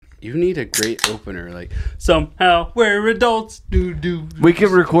You need a great opener, like somehow we're adults. Do. We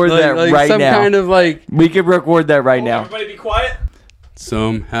can record that right some now. Kind of like we can record that right now. Everybody be quiet.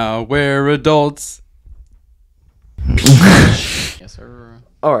 Somehow we're adults. Yes, sir.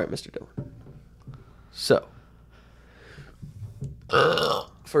 All right, Mr. Dillon. So,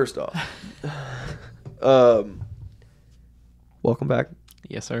 first off, welcome back.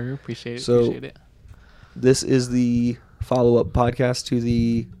 Yes, sir. Appreciate it. So- Appreciate it. This is the follow-up podcast to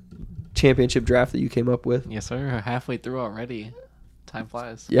the championship draft that you came up with. Yes, sir. Halfway through already. Time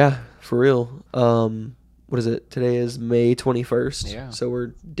flies. Yeah, for real. What is it? Today is May 21st. Yeah. So we're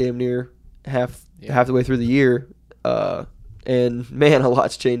damn near half the way through the year. And man, a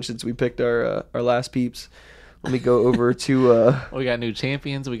lot's changed since we picked our last peeps. Let me go over to We got new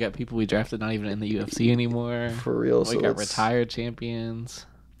champions. We got people we drafted not even in the UFC anymore. for real. We got retired champions.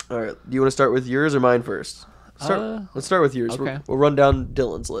 All right. Do you want to start with yours or mine first? Let's start with yours. Okay. We'll run down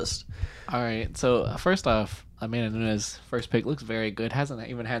Dylan's list. All right. So first off, Amanda Nunes' first pick looks very good. Hasn't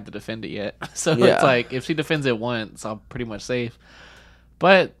even had to defend it yet. So Yeah. it's like if she defends it once, I'm pretty much safe.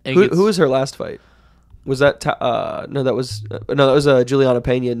 But Who was her last fight? Was that that was Juliana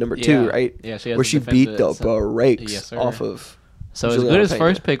Pena number 2, right? Yeah, where she beat the brakes Yes, sir. off of. So as Juliana good as Pena.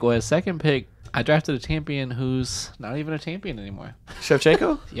 first pick was, second pick, I drafted a champion who's not even a champion anymore.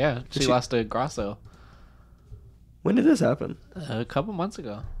 Shevchenko? Yeah, she lost to Grasso When did this happen? a couple months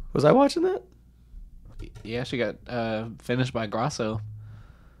ago. Was I watching that? Yeah, she got finished by Grasso.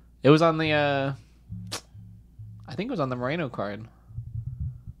 It was on the, I think it was on the Moreno card.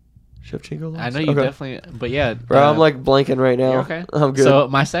 Shevchenko lost? I know you definitely, but yeah. Bro, I'm like blanking right now. You're okay. I'm good. So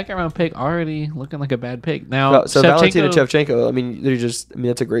my second round pick already looking like a bad pick. Now, so Valentina Shevchenko, I mean,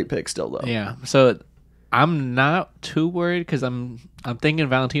 that's a great pick still, though. Yeah. So I'm not too worried because I'm thinking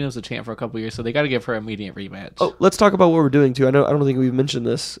Valentina's a champ for a couple years, so they got to give her an immediate rematch. Oh, let's talk about what we're doing too. I don't think we've mentioned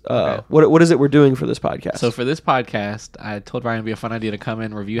this. Okay. What is it we're doing for this podcast? So for this podcast, I told Ryan it'd be a fun idea to come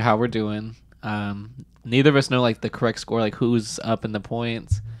in, review how we're doing. Neither of us know like the correct score, like who's up in the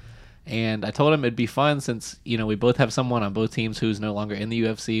points. And I told him it'd be fun since, we both have someone on both teams who's no longer in the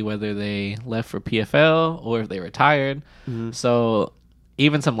UFC, whether they left for PFL or if they retired. Mm-hmm. So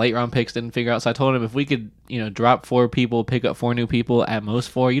even some late round picks didn't figure out. So I told him if we could, drop 4 people, pick up 4 new people, at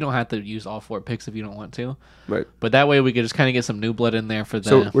most 4. You don't have to use all 4 picks if you don't want to. Right. But that way we could just kind of get some new blood in there for the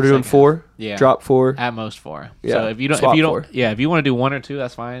So we're doing 4? Yeah. Drop 4? At most 4. Yeah. So if you don't, Swap 4. if you want to do 1 or 2,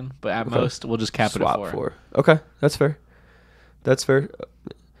 that's fine. But at most, we'll just cap Swap it at 4. Okay, that's fair. That's fair.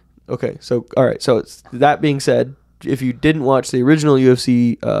 Okay, so all right. So that being said, if you didn't watch the original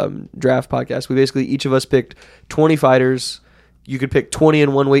UFC draft podcast, we basically each of us picked 20 fighters. You could pick 20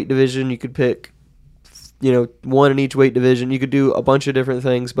 in one weight division. You could pick, 1 in each weight division. You could do a bunch of different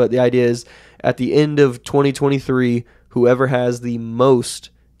things. But the idea is, at the end of 2023, whoever has the most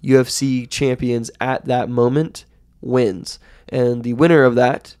UFC champions at that moment wins. And the winner of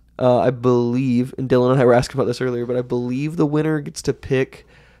that, I believe, and Dylan and I were asking about this earlier, but I believe the winner gets to pick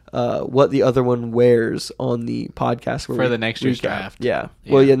what the other one wears on the podcast for the next year's draft. Yeah.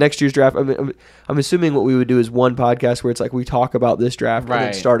 Well, yeah, next year's draft. I mean, I'm assuming what we would do is one podcast where it's like we talk about this draft and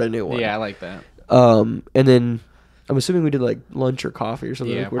then start a new one. Yeah, I like that. And then I'm assuming we did like lunch or coffee or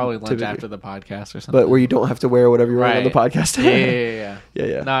something. Yeah, like probably lunch after the podcast or something. But where you don't have to wear whatever you're wearing on the podcast.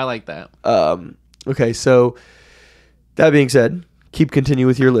 Yeah. No, I like that. Okay, so that being said, continue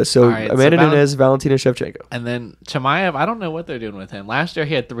with your list. So right, Amanda Nunes, Valentina Shevchenko. And then Chimaev, I don't know what they're doing with him. Last year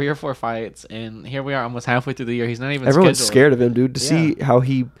he had 3 or 4 fights, and here we are almost halfway through the year. He's not even Everyone's scheduled. scared of him, dude. To see how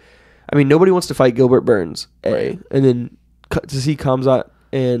he... I mean, nobody wants to fight Gilbert Burns, Right. And then to see Khamzat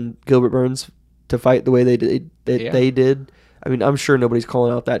and Gilbert Burns to fight the way they did. I mean, I'm sure nobody's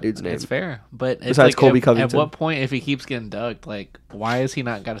calling out that dude's name. It's fair. But it's Besides like Colby Covington. At what point, if he keeps getting ducked, like, why has he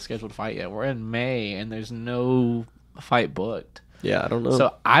not got a scheduled fight yet? We're in May, and there's no fight booked. Yeah, I don't know.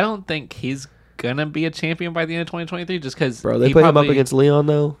 So I don't think he's gonna be a champion by the end of 2023 just because Bro, they put him up against Leon,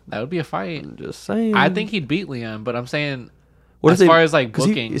 though. That would be a fight. I'm just saying. I think he'd beat Leon, but I'm saying what as far as like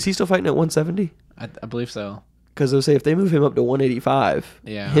booking, is he still fighting at 170? I believe so. Because they'll say if they move him up to 185,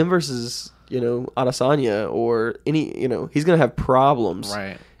 Yeah. him versus Adesanya or any he's gonna have problems.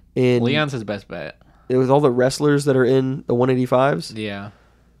 Right. And Leon's his best bet. with all the wrestlers that are in the 185s. Yeah.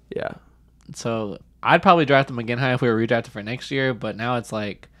 Yeah. So I'd probably draft him again high if we were redrafted for next year, but now it's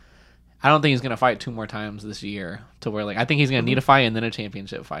like I don't think he's gonna fight 2 more times this year to where like I think he's gonna need a fight and then a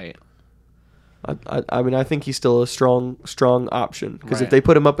championship fight. I mean, I think he's still a strong option because if Right. they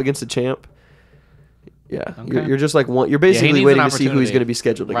put him up against a champ, yeah, Okay. you're just like you're basically needs waiting an to see who he's opportunity. going to be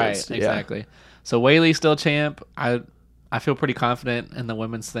scheduled Right, against. exactly. Yeah. So Whaley's still champ. I feel pretty confident in the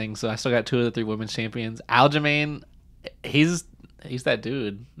women's thing, so I still got 2 of the 3 women's champions. Aljamain, he's he's that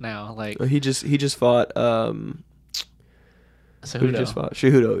dude now. Like He just fought who Cejudo. just fought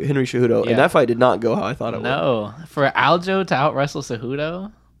Henry Cejudo, Yeah. and that fight did not go how I thought it would. No, for Aljo to out wrestle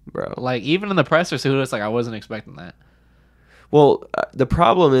Cejudo, Bro. like even in the presser, Cejudo's like I wasn't expecting that. Well, the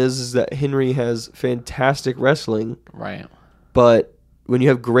problem is that Henry has fantastic wrestling, Right. but when you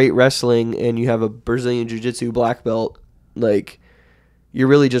have great wrestling and you have a Brazilian Jiu-Jitsu black belt, like you're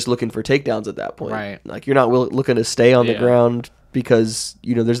really just looking for takedowns at that point. Right. Like you're not looking to stay on the Yeah. ground because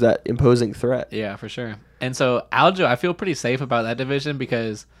there's that imposing threat. Yeah, for sure. And so Aljo, I feel pretty safe about that division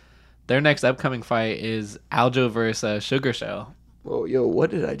because their next upcoming fight is Aljo versus Sugar Show. Whoa, yo, what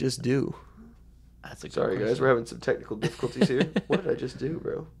did I just do? That's a good Sorry, guys, question. we're having some technical difficulties here. What did I just do,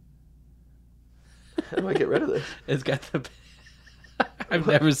 bro? How do I get rid of this? It's got the. I've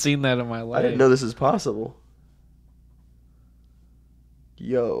never seen that in my life. I didn't know this is possible.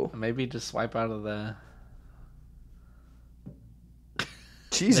 Yo. Maybe just swipe out of the.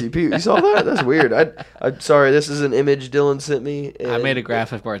 Cheesy Pete, you saw that? That's weird. I'm sorry. This is an image Dylan sent me. I made a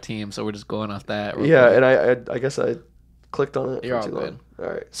graphic for our team, so we're just going off that. real Yeah, quick. and I guess I clicked on it. You're for all too good. long.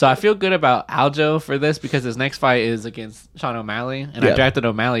 All right. So I feel good about Aljo for this because his next fight is against Sean O'Malley, and Yeah. I drafted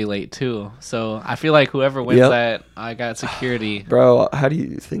O'Malley late too. So I feel like whoever wins Yep. that, I got security. Bro, how do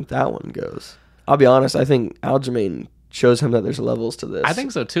you think that one goes? I'll be honest. I think Aljamain shows him that there's levels to this. I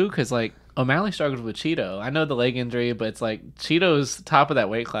think so too, because like O'Malley struggled with Cheeto. I know the leg injury, but it's like Cheeto's top of that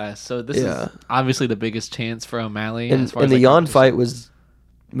weight class, so this Yeah. is obviously the biggest chance for O'Malley. And, as far and as, the like, Yan competition. fight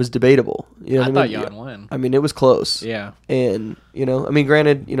was debatable. You know I what thought I mean? Yan won. I mean, it was close. Yeah, And,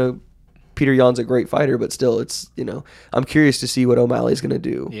 granted, Peter Yan's a great fighter, but still, it's, I'm curious to see what O'Malley's going to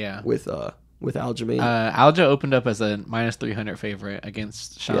do Yeah. with Aljamain. Aljo opened up as a minus 300 favorite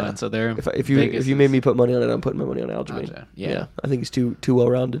against Sean, Yeah. so they're if you made me put money on it, I'm putting my money on Aljamain. Aljo, yeah. I think he's too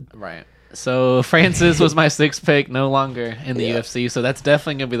well-rounded. right. So Francis was my sixth pick, no longer in the Yeah. UFC, so that's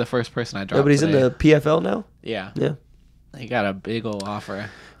definitely gonna be the first person I drop. No, but he's in today. the PFL now? Yeah, Yeah. he got a big old offer.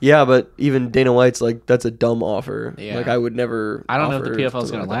 Yeah, but even Dana White's like, that's a dumb offer. Yeah. Like, I would never I don't know if offer the PFL is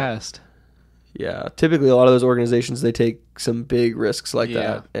something gonna like that. last. Yeah, typically a lot of those organizations, they take some big risks like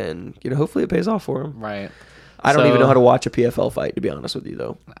Yeah. that, and hopefully it pays off for them. Right. I don't So- even know how to watch a PFL fight, to be honest with you,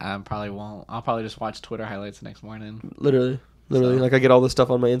 though. I probably won't. I'll probably just watch Twitter highlights the next morning. Literally, So- like I get all this stuff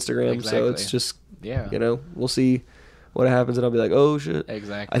on my Instagram, so it's Exactly. just Yeah. we'll see what happens, and I'll be like, oh shit.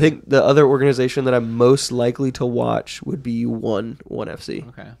 Exactly. I think the other organization that I'm most likely to watch would be One FC.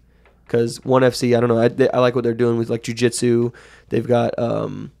 Okay. Because One FC, I don't know, I like what they're doing with like jiu-jitsu. They've got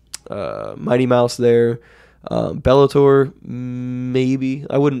Mighty Mouse there. Bellator, maybe.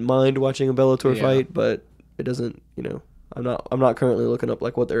 I wouldn't mind watching a Bellator Yeah. fight, but it doesn't, I'm not currently looking up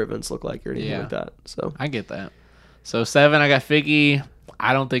like what their events look like or anything Yeah. like that. So I get that. So 7, I got Figgy.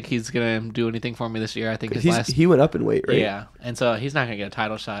 I don't think he's gonna do anything for me this year. I think his last. he went up in weight, right? Yeah, and so he's not gonna get a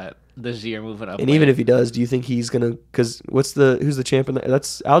title shot this year moving up. And even if he does, do you think he's gonna? Because who's the champ in that?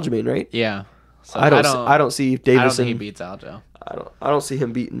 That's Aljamain, right? yeah, so I don't see I don't Davison. think he beats Aljo. I don't see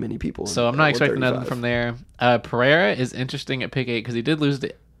him beating many people. So I'm not expecting nothing from there. Pereira is interesting at pick 8 because he did lose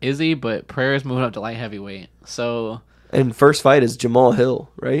to Izzy, but Pereira's moving up to light heavyweight. So And first fight is Jamal Hill,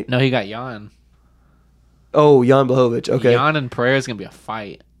 right? no, he got Jan. Oh, Jan Blachowicz. Okay. Jan and Pereira is gonna be a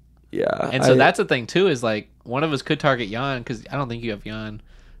fight, Yeah. and so that's the thing too. Is like one of us could target Jan because I don't think you have Jan.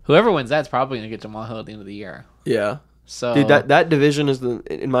 Whoever wins that's probably gonna get Jamal Hill at the end of the year. Yeah. So Dude, that division is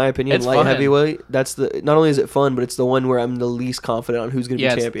in my opinion, It's light fun. heavyweight. That's not only is it fun, but it's the one where I'm the least confident on who's going to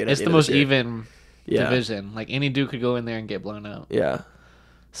yeah, be champion. it's at the end of most this year. even Yeah. division. Like any dude could go in there and get blown up. Yeah.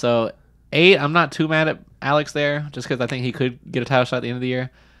 So 8, I'm not too mad at Alex there, just because I think he could get a title shot at the end of the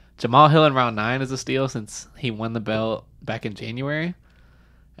year. Jamal Hill in round 9 is a steal since he won the belt back in January.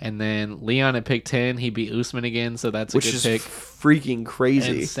 And then Leon at pick 10, he beat Usman again, so that's Which a good is pick. freaking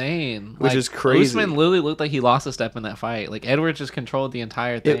crazy. Insane. Which is crazy. Usman literally looked like he lost a step in that fight. Like Edwards just controlled the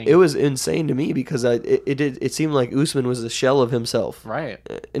entire thing. It was insane to me because it seemed like Usman was a shell of himself, right.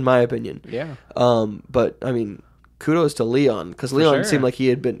 in my opinion. Yeah. But I mean, kudos to Leon because Leon sure. seemed like he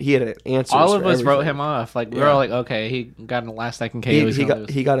had answers. All of for us wrote everything. him off. Like we were Yeah. all like, okay, he got in the last second KO.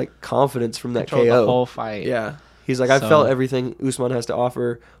 He got a confidence from that Controlled KO. the whole fight. Yeah. He's like, I So- felt everything Usman has to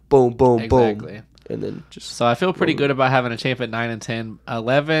offer. Boom, boom, Exactly. boom. And then just... So I feel pretty good about having a champ at 9 and 10.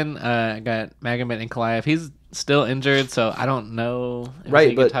 11, I got Magomed and Kalaev. He's still injured, so I don't know if right, he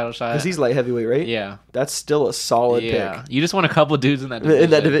can but get a title shot. because he's light heavyweight, right? yeah, That's still a solid yeah. pick. You just want a couple dudes in that division. In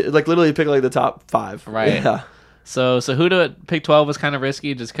that division, like literally pick like the top 5. Right. Yeah. So Cejudo at pick 12 was kind of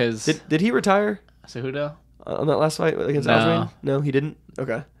risky just because Did he retire Cejudo? on that last fight against No. Aljamain? No, he didn't.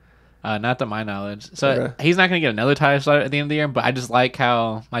 Okay. Not to my knowledge. So Okay. he's not going to get another title shot at the end of the year, but I just like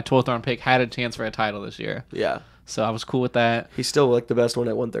how my 12th round pick had a chance for a title this year. Yeah. So I was cool with that. He's still like the best one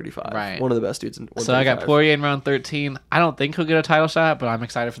at 135. Right. One of the best dudes in 135. So I got Poirier in round 13. I don't think he'll get a title shot, but I'm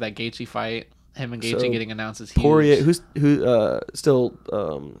excited for that Gaethje fight. Him and Gaethje So, getting announced is huge. Poirier, still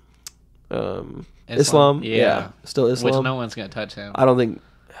Islam. Yeah. Still Islam. Which no one's going to touch him. I don't think.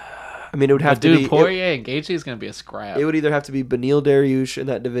 I mean, it would have But to dude, be Poirier and Gaethje is going to be a scrap. It would either have to be Beneil Dariush in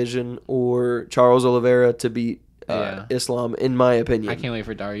that division or Charles Oliveira to beat Islam, in my opinion. I can't wait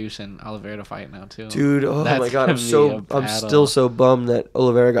for Dariush and Oliveira to fight now too. Dude, oh That's my god, gonna be a I'm battle. still so bummed that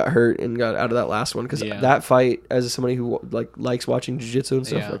Oliveira got hurt and got out of that last one, because Yeah. that fight, as somebody who likes watching jiu-jitsu and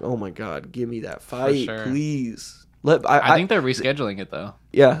stuff, Yeah. like, oh my god, give me that fight, sure. please. I think they're rescheduling it though.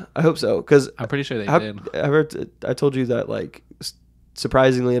 Yeah, I hope so, because I'm pretty sure they did. I told you that, like,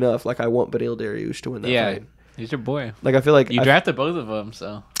 surprisingly enough, like, I want Beneil Dariush to win that Yeah, fight. he's your boy. Like, I feel like You drafted both of them,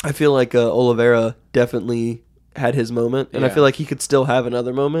 so I feel like Oliveira definitely had his moment, and I Yeah. feel like he could still have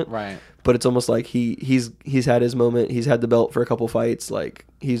another moment. right. But it's almost like he's had his moment. He's had the belt for a couple fights. Like,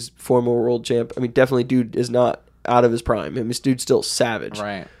 he's former world champ. I mean, definitely, dude is not out of his prime. I mean, this dude's still savage.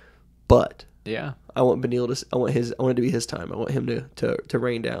 Right. But Yeah. I want Beneil to. I want it to be his time. I want him to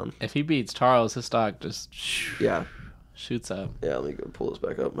rain down. If he beats Charles, his stock just Yeah. shoots up. Yeah. Let me go pull this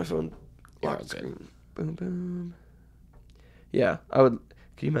back up. My phone. You're Lock all good. screen. Boom boom. Yeah, I would.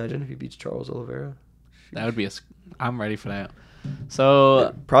 Can you imagine if he beats Charles Oliveira? That would be I'm ready for that. So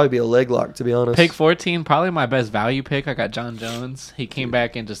It'd probably be a leg lock, to be honest. pick 14, probably my best value pick. I got John Jones. He came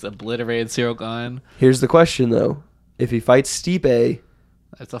back and just obliterated Cyril Gane. Here's the question though: if he fights Stipe.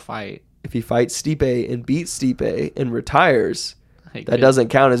 That's a fight. If he fights Stipe and beats Stipe and retires, He that could- doesn't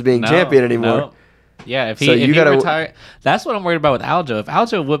count as being champion anymore. no. Yeah, if he, So if you he gotta- retire, that's what I'm worried about with Aljo. If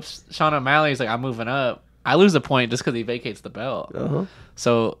Aljo whoops Sean O'Malley, he's like, I'm moving up. I lose a point just because he vacates the belt. Uh-huh.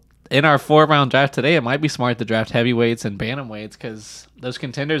 So in our 4-round draft today, it might be smart to draft heavyweights and bantamweights because those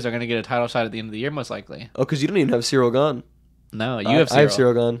contenders are going to get a title shot at the end of the year, most likely. Oh, because you don't even have Cyril Gane. No, you have Cyril. I have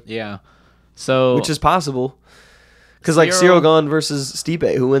Cyril Gane, Yeah. So which is possible. Because like Cyril Gane versus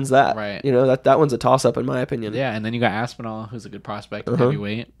Stipe, who wins that? Right. You know, that one's a toss up in my opinion. yeah, and then you got Aspinall, who's a good prospect at Uh-huh.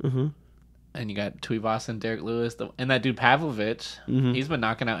 heavyweight. Mm-hmm. And you got Tuivasa and Derek Lewis. And that dude Pavlovich, Mhm. he's been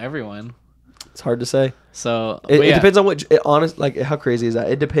knocking out everyone. It's hard to say. So It yeah. depends on what. Like, how crazy is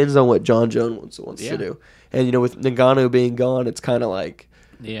that? It depends on what John Jones wants Yeah. to do. And you know, with Ngannou being gone, it's kind of like,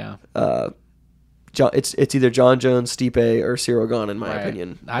 Yeah. it's either John Jones, Stipe, or Cyril Gane, in my Right.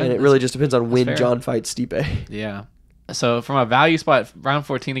 opinion. I- And it really just depends on when fair. John fights Stipe. Yeah. So from a value spot, round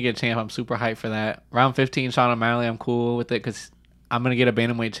 14 to get a champ, I'm super hyped for that. Round 15, Sean O'Malley, I'm cool with it because I'm going to get a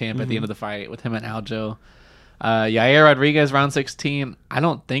bantamweight champ at the end of the fight with him and Aljo. Yair Rodriguez, round 16. I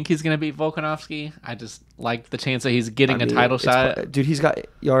don't think he's going to beat Volkanovski. I just like the chance that he's getting I mean, a title it's shot. Dude, he's got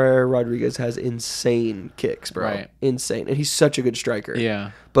Yair Rodriguez has insane kicks, bro. Right. Insane. And he's such a good striker.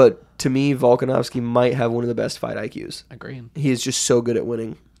 Yeah. But to me, Volkanovski might have one of the best fight IQs. Agreed. He is just so good at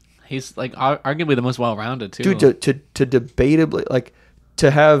winning. He's like arguably the most well-rounded too. Dude, to debatably, like,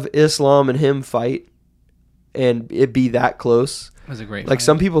 to have Islam and him fight and it be that close. It was a great Like, fight.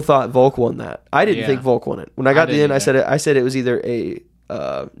 some people thought Volk won that. I didn't Yeah. think Volk won it. When I got to the didn't end, either. I said it was either a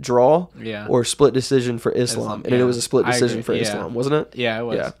draw Yeah. or split decision for Islam. And yeah. it was a split I decision agree. for Yeah. Islam, wasn't it? Yeah, it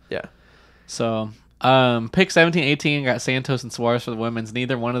was. Yeah. So, pick 17, 18 got Santos and Suarez for the women's.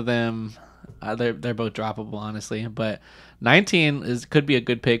 Neither one of them, they're both droppable, honestly. But 19 could be a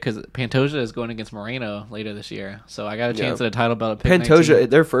good pick because Pantoja is going against Moreno later this year. So I got a chance Yeah. at a title belt at pick Pantoja, 19.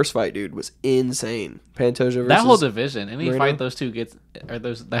 their first fight, dude, was insane. Pantoja versus That whole division, any Moreno? fight those two gets,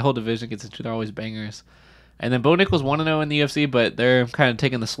 that whole division gets into, they're always bangers. And then Bo Nichols 1-0 in the UFC, but they're kind of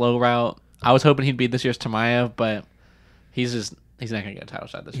taking the slow route. I was hoping he'd beat this year's Tamayev, but he's not going to get a title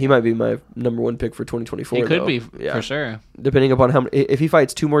shot this year. He might be my number one pick for 2024. He could though. be, for sure. Depending upon how if he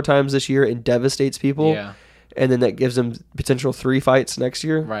fights 2 more times this year and devastates people, Yeah, and then that gives him potential 3 fights next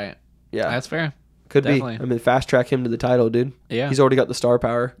year. right. Yeah, That's fair. could definitely. be. I mean, fast track him to the title, dude. Yeah. He's already got the star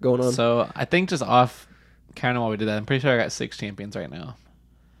power going on. So I think just off counting while we did that, I'm pretty sure I got 6 champions right now.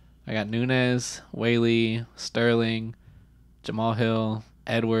 I got Nunes, Whaley, Sterling, Jamal Hill,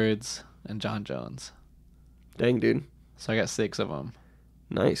 Edwards, and John Jones. Dang, dude, So I got 6 of them.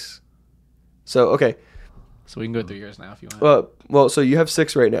 nice. So okay, So we can go through yours now if you want. well, so you have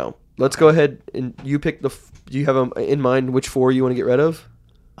 6 right now. Let's go ahead and you pick do you have in mind which 4 you want to get rid of?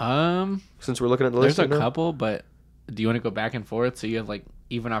 Since we're looking at the There's list a right now? couple, but do you want to go back and forth so you have like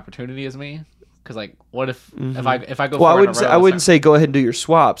even opportunity as me? Because like, what if if I go? Well, four in a row, I wouldn't say go ahead and do your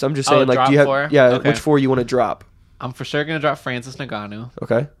swaps. I'm just saying, like, drop do you have 4? yeah, Okay. which 4 you want to drop? I'm for sure gonna drop Francis Ngannou.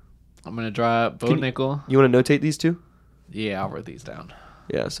 Okay, I'm gonna drop Bo Can you- Nickel. you want to notate these 2? Yeah, I'll write these down.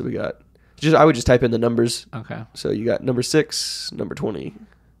 Yeah, so we got I would just type in the numbers. Okay. So you got number 6, number 20.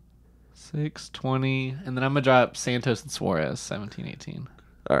 6-20, and then I'm gonna drop Santos and Suarez 17-18.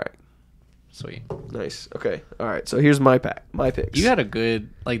 All right. Sweet. Nice. Okay. All right. So here's my picks. You got a good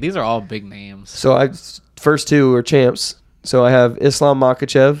these are all big names. So first two are champs. So I have Islam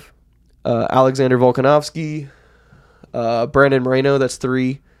Makhachev, Alexander Volkanovski, Brandon Moreno. That's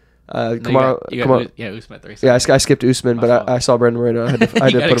 3. Usman at 3. Yeah, I skipped Usman, but I saw Brandon Moreno. I had to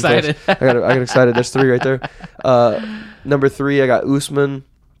put excited. him first. I got excited. There's 3 right there. Number 3, I got Usman.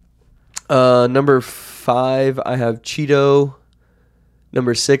 Number 5, I have Cheeto.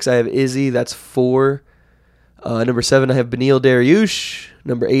 Number 6, I have Izzy. That's 4. Number 7, I have Beneil Dariush.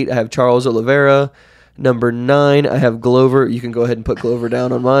 Number 8, I have Charles Oliveira. Number 9, I have Glover. You can go ahead and put Glover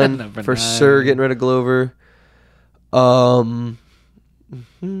down on mine. For 9. sure, getting rid of Glover. Sorry,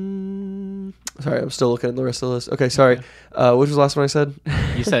 I'm still looking at the rest of the list. Okay, sorry. Which was the last one I said?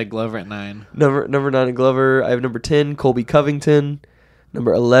 You said Glover at 9. Number 9 in Glover. I have number 10, Colby Covington.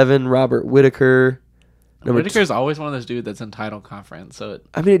 Number 11, Robert Whitaker. Whitaker's always one of those dudes that's in title conference. So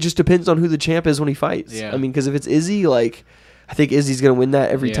it just depends on who the champ is when he fights. Yeah. Because if it's Izzy, I think Izzy's gonna win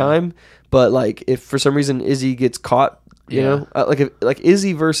that every time. But if for some reason Izzy gets caught, you know, if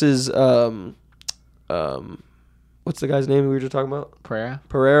Izzy versus what's the guy's name we were just talking about?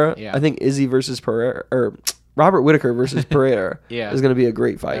 Pereira. Yeah. I think Izzy versus Pereira or Robert Whitaker versus Pereira is going to be a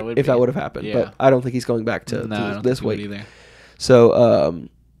great fight if that would have happened. Yeah. But I don't think he's going back to this weight either. So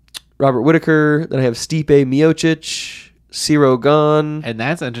Robert Whitaker. Then I have Stipe Miocic, Ciro Gane. And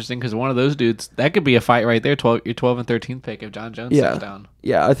that's interesting because one of those dudes, that could be a fight right there. Your 12 and 13 pick if John Jones steps down.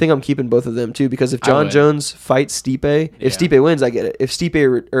 Yeah, I think I'm keeping both of them too because if John Jones fights Stipe, if Stipe wins, I get it. If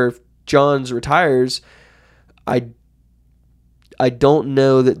Stipe or if Johns retires, I don't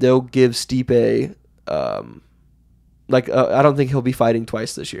know that they'll give Stipe. I don't think he'll be fighting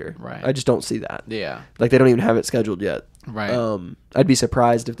twice this year. Right. I just don't see that. Yeah. They don't even have it scheduled yet. Right. I'd be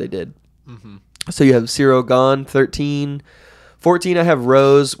surprised if they did. Mm-hmm. So you have Ciro Gane, 13. 14, I have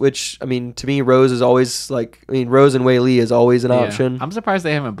Rose, which, to me, Rose is always Rose and Wei Li is always an option. I'm surprised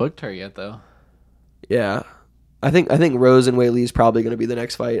they haven't booked her yet, though. Yeah. I think Rose and Wei Li is probably going to be the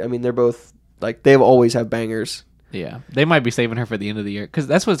next fight. They're both, they always have bangers. Yeah. They might be saving her for the end of the year. Because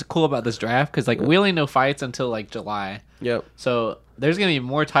that's what's cool about this draft. Because, we only know fights until, July. Yep. So there's going to be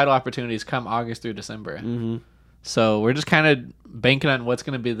more title opportunities come August through December. Mm-hmm. So we're just kind of banking on what's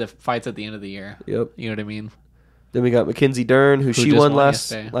going to be the fights at the end of the year. Yep. You know what I mean? Then we got Mackenzie Dern, who she won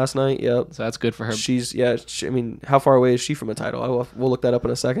last night. Yep. So that's good for her. How far away is she from a title? We'll look that up in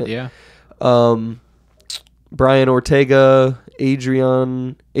a second. Yeah. Brian Ortega,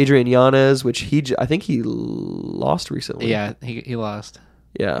 Adrian Yanez, which I think he lost recently. Yeah, he lost.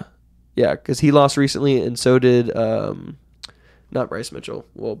 Yeah, because he lost recently, and so did not Bryce Mitchell.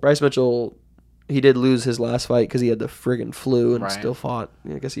 Well, Bryce Mitchell, he did lose his last fight because he had the friggin' flu and still fought.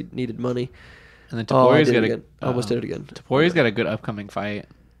 I guess he needed money. And then Toporia's almost did it again. Toporia's got a good upcoming fight.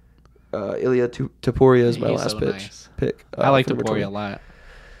 Ilya Topuria is my last pick. I like Topuria a lot.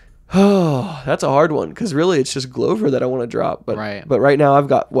 Oh, that's a hard one because really it's just Glover that I want to drop. But right now I've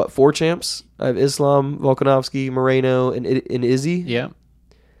got 4 champs. I have Islam, Volkanovski, Moreno, and Izzy. Yeah.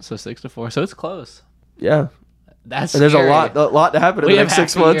 So 6-4. So it's close. Yeah. That's and there's a lot to happen in the next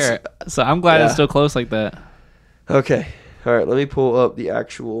 6 months. So I'm glad it's still close like that. Okay. All right. Let me pull up the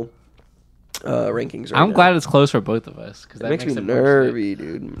actual rankings. I'm glad it's close for both of us because that makes me nervy,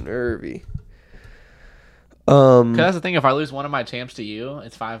 dude. Nervy. Because that's the thing. If I lose one of my champs to you,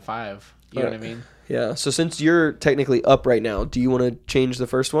 it's 5-5. You know what I mean? Yeah. So since you're technically up right now, do you want to change the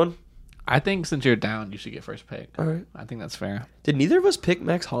first one? I think since you're down, you should get first pick. All right. I think that's fair. Did neither of us pick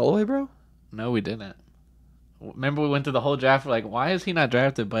Max Holloway, bro? No, we didn't. Remember we went through the whole draft. We're like, why is he not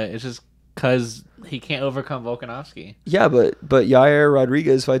drafted? But it's just because he can't overcome Volkanovski. Yeah, but Yair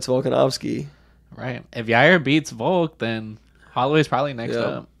Rodriguez fights Volkanovski. Right. If Yair beats Volk, then Holloway's probably next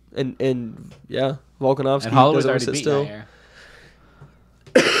up. And yeah, Volkanovski and Holloway's doesn't already sit beat still.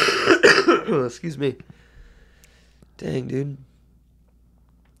 Yair. Excuse me. Dang, dude.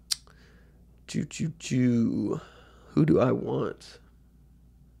 Choo. Who do I want?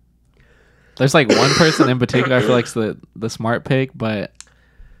 There's one person in particular I feel like's the smart pick, but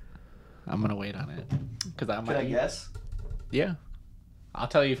I'm gonna wait on it because Can I guess? Yeah, I'll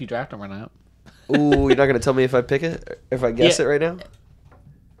tell you if you draft him or not. Ooh, you're not gonna tell me if I pick it? If I guess it right now?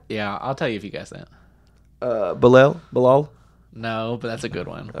 Yeah, I'll tell you if you guess it. Bilal? No, but that's a good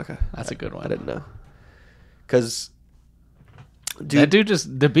one. Okay, that's a good one. I didn't know because that dude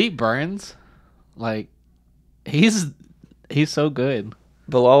just to beat Burns, he's so good.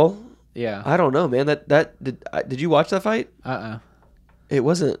 Bilal. Yeah. I don't know, man. Did you watch that fight? Uh-uh. It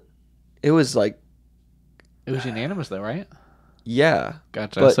wasn't. It was It was unanimous though, right? Yeah.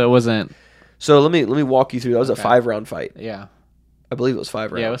 Gotcha. But- So it wasn't. So let me walk you through. That was a Okay. 5-round fight. Yeah. I believe it was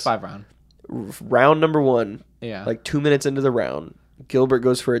 5 rounds. Yeah, it was 5 round. Round number 1, Yeah. like 2 minutes into the round, Gilbert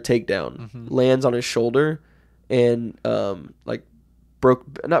goes for a takedown, lands on his shoulder, and like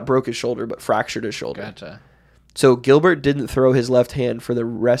not broke his shoulder, but fractured his shoulder. Gotcha. So Gilbert didn't throw his left hand for the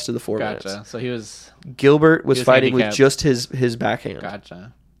rest of the 4 Gotcha. minutes. So he was. Gilbert was He was fighting with handicapped. just his backhand.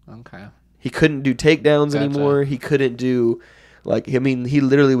 Gotcha. Okay. He couldn't do takedowns Gotcha. anymore. He couldn't do he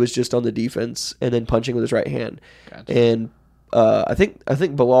literally was just on the defense and then punching with his right hand. Gotcha. And I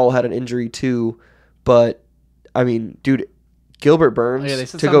think Bilal had an injury too, but I mean, dude, Gilbert Burns Oh, yeah, they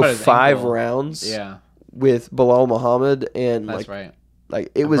said to something go about his 5 ankle. rounds Yeah. with Bilal Muhammad and That's right.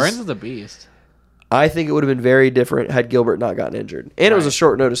 it was. Burns is a beast. I think it would have been very different had Gilbert not gotten injured, and it was a Right.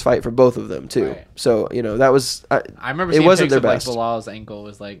 short notice fight for both of them too. Right. So that was. I remember It seeing wasn't pics their of, best. Like, Bilal's ankle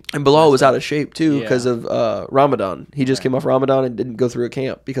was like. And Bilal was messed out up. of shape too Yeah. because of Ramadan. He just Right. came off Ramadan and didn't go through a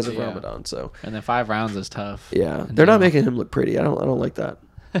camp because of Yeah. Ramadan. So And then 5 rounds is tough. yeah, in they're not general. making him look pretty. I don't like that.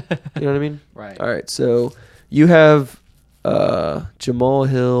 You know what I mean? Right. All right, so you have Jamal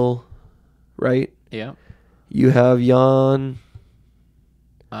Hill, right? Yeah. You have Jan.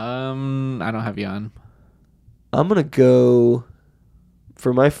 I don't have Jan. I'm gonna go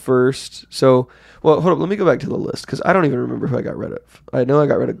for my first. So, well, hold up. Let me go back to the list because I don't even remember who I got rid of. I know I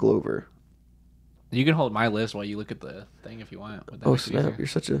got rid of Glover. You can hold my list while you look at the thing if you want. Would that Oh make it snap! easier?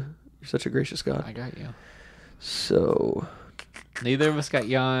 You're such a gracious God. I got you. So Neither of us got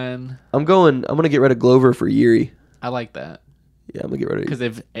Jan. I'm gonna get rid of Glover for Yuri. I like that Yeah, I'm gonna get rid of. because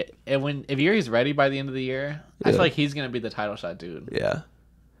if Yuri's ready by the end of the year, I Yeah. feel like he's gonna be the title shot dude. Yeah,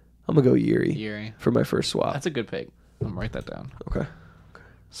 I'm gonna go Yuri Yuri. for my first swap. That's a good pick. I'm gonna write that down. Okay.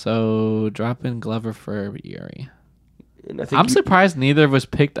 So drop in Glover for Yuri. And I think I'm surprised neither of us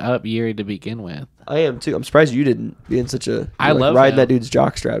picked up Yuri to begin with. I am too. I'm surprised you didn't be in such a. I you're, love riding him. that dude's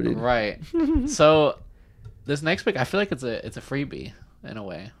jockstrap, dude. Right. So this next pick, I feel like it's a freebie in a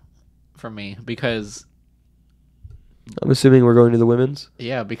way for me because I'm assuming we're going to the women's.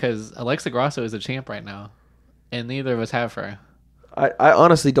 because Alexa Grasso is a champ right now, and neither of us have her. I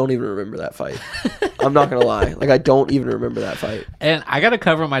honestly don't even remember that fight. I'm not gonna lie. Like I don't even remember that fight. And I got to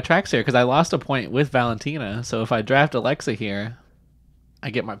cover my tracks here because I lost a point with Valentina. So if I draft Alexa here, I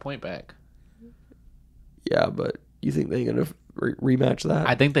get my point back. Yeah, but you think they're gonna rematch that?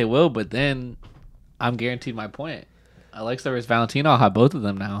 I think they will, but then I'm guaranteed my point. Alexa versus Valentina, I'll have both of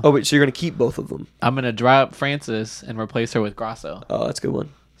them now. Oh wait, so you're gonna keep both of them? I'm going to drop Francis and replace her with Grasso. Oh, that's a good one.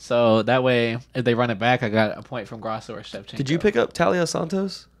 So that way, if they run it back, I got a point from Grasso or Shevchenko. Did you pick up Talia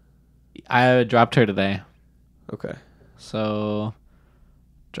Santos? I dropped her today. Okay. So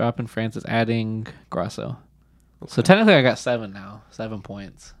dropping Francis, adding Grasso. So technically I got 7 now. 7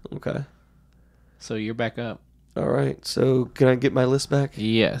 points. Okay. So you're back up. All right. So can I get my list back?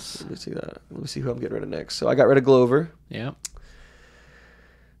 Yes. Let me see that. Let me see who I'm getting rid of next. So I got rid of Glover. Yep.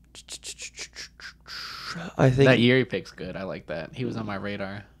 I think That Yuri pick's good. I like that. He was on my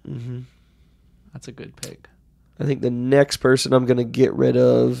radar. Mhm. That's a good pick. I think the next person I'm gonna get rid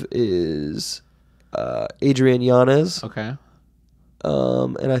of is Adrian Yanez. Okay.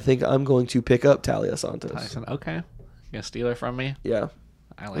 And I think I'm going to pick up Talia Santos. Tyson. Okay. You gonna steal her from me? Yeah,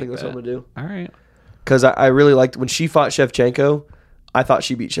 I I like think that's that. what I'm gonna do. All right. Because I really liked when she fought Shevchenko. I thought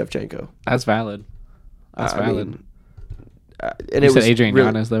she beat Shevchenko. That's valid. That's I valid. mean, You and it said was Adrian really,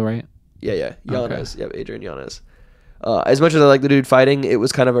 Yanez though, right? Yeah, Yanez. Yeah, Adrian Yanez. As much as I like the dude fighting, it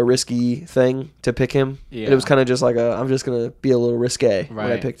was kind of a risky thing to pick him. Yeah. And it was kind of just like I'm just gonna be a little risque when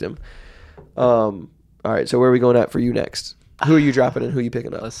I Right. picked him. All right, so where are we going at for you next? Who are you dropping and who are you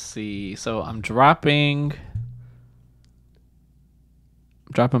picking up? Let's see. So I'm dropping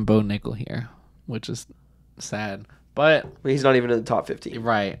Bo Nickel here, which is sad. But He's not even in the top 15.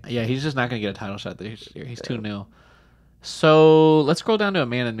 right, yeah, he's just not gonna get a title shot this year. He's too new. So let's scroll down to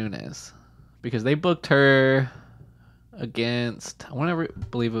Amanda Nunes because they booked her against. I want to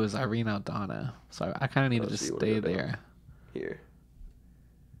believe it was Irene Aldana. So I kind of need to Let's just see what stay we got there. Here,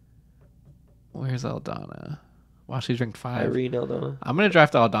 Where's Aldana? Wow, she's ranked 5. Irene Aldana. I'm gonna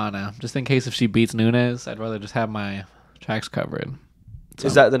draft Aldana just in case if she beats Nunes. I'd rather just have my tracks covered. So,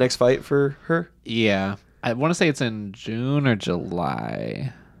 Is that the next fight for her? Yeah, I want to say it's in June or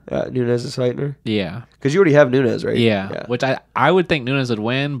July. Nunes is fighting her? Yeah, Because you already have Nunes, right? yeah. Which I would think Nunes would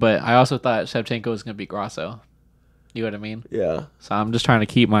win, but I also thought Shevchenko was gonna beat Grasso. You know what I mean? Yeah. So I'm just trying to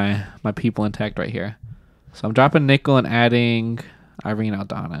keep my people intact right here. So I'm dropping Nickel and adding Irene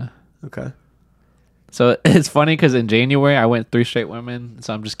Aldana. Okay. So it's funny because in January I went 3 straight women,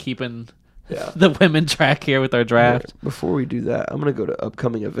 so I'm just keeping Yeah. the women track here with our draft. Before we do that, I'm going to go to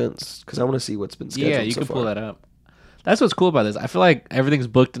upcoming events because I want to see what's been scheduled Yeah, you so can far. pull that up. That's what's cool about this. I feel like everything's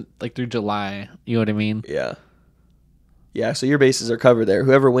booked like through July. You know what I mean? Yeah. Yeah, so your bases are covered there.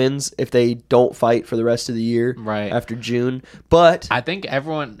 Whoever wins, if they don't fight for the rest of the year, Right. after June, but I think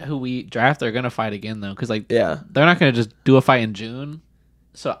everyone who we draft are gonna fight again though, because like yeah, they're not gonna just do a fight in June.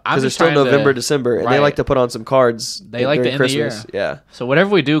 So I'm because it's just still trying November, to, December, and they Right. like to put on some cards. They like during the end of the Christmas. Yeah, So whatever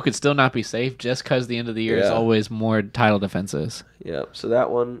we do could still not be safe, just because the end of the year is Yeah. always more title defenses. yeah. So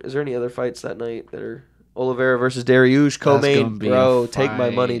that one. Is there any other fights that night that are Oliveira versus Dariush That's gonna co-main? be Bro, a take my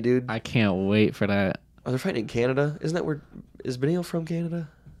fight. money, dude. I can't wait for that. Are they fighting in Canada? Isn't that where? Is Benio from Canada?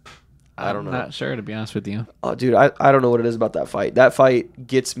 I don't know. I'm not sure, to be honest with you. Oh, dude, I don't know what it is about that fight. That fight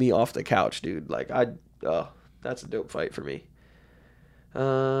gets me off the couch, dude. Like that's a dope fight for me.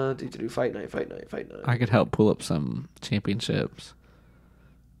 Do fight night. I could help pull up some championships.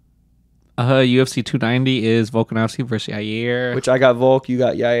 UFC 290 is Volkanovski versus Yair. Which I got Volk, you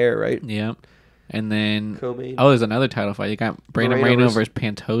got Yair, right? Yep. And then Co-main. there's another title fight. You got Brandon Moreno Moreno versus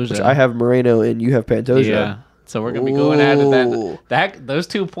Pantoja. Which I have Moreno and you have Pantoja. Yeah. So we're gonna be going at it. Ooh. That those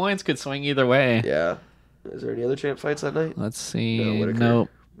 2 points could swing either way. Yeah. Is there any other champ fights that night? Let's see. No, Whitaker. Nope.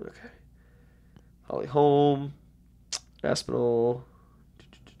 Okay. Holly Holm, Aspinall.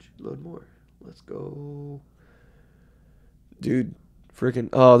 Load more. Let's go. Dude, freaking.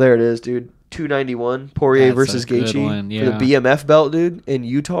 Oh, there it is, dude. 291. Poirier That's versus a good Gaethje one, for yeah. the BMF belt, dude, in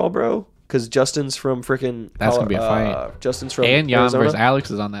Utah, bro. Because Justin's from freaking. That's gonna be a fight. Justin's from And Jan Arizona. versus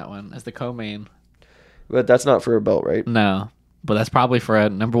Alex is on that one as the co-main. But that's not for a belt, right? No, but that's probably for a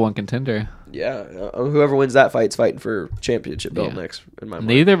number one contender. Yeah. Whoever wins that fight's fighting for championship belt Yeah. next. In my mind.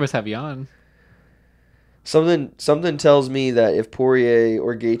 Neither of us have Jan. Something tells me that if Poirier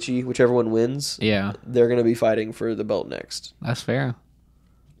or Gaethje, whichever one wins, Yeah, they're going to be fighting for the belt next. that's fair.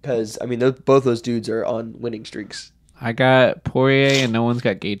 Because I mean, both those dudes are on winning streaks. I got Poirier and no one's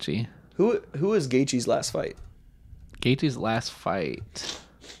got Gaethje. Who was Gaethje's last fight? Gaethje's last fight.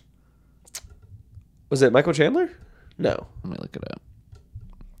 Was it Michael Chandler? No. Let me look it up.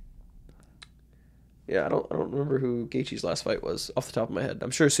 Yeah, I don't remember who Gaethje's last fight was off the top of my head.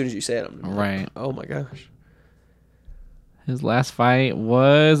 I'm sure as soon as you say it, I'm gonna be Right. like, oh my gosh, His last fight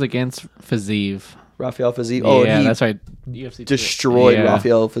was against Fiziev. Rafael Fiziev. Yeah, Oh, and he that's right. UFC destroyed yeah,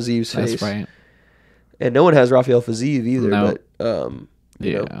 Rafael Fiziev's That's face. right. And no one has Rafael Fiziev either. No. But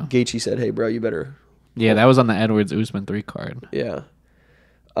you know, Yeah. Gaethje said, "Hey, bro, you better." Yeah, that was on the Edwards Usman 3 card. Yeah.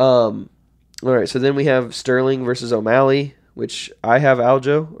 All right, so then we have Sterling versus O'Malley, which I have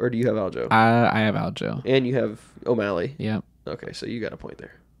Aljo, or do you have Aljo? I have Aljo. And you have O'Malley. Yep. Okay, so you got a point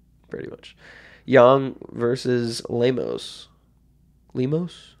there, pretty much. Young versus Lemos.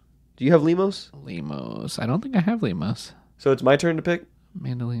 Lemos? Do you have Lemos? Lemos. I don't think I have Lemos. So it's my turn to pick?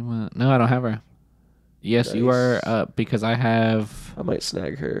 Amanda Lima. No, I don't have her. Yes, you Nice. are up because I have I might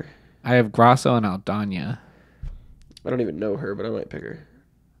snag her. Grasso and Aldana. I don't even know her, but I might pick her.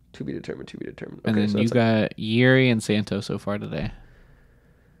 To be determined. And Okay, then so you that's got Yuri and Santos so far today.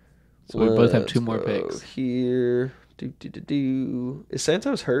 So we both have 2 more Let's go picks. Here. Is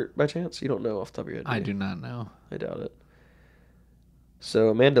Santos hurt by chance? You don't know off the top of your head. I you? do not know. I doubt it. So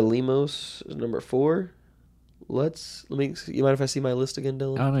Amanda Lemos is number 4. Let me. You mind if I see my list again,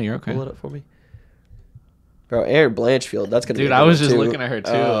 Dylan? Oh, no, you're okay. Pull it up for me. Bro, Aaron Blanchfield. That's gonna. Dude, be a I good was one, just too. looking at her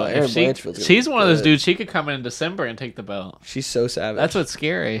too. Aaron If Blanchfield's gonna she's be one of those good. dudes. She could come in December and take the belt. She's so savage. That's what's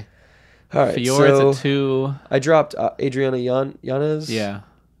scary. All right, Fiora's so at 2. I dropped Adriana Yanez. Yeah.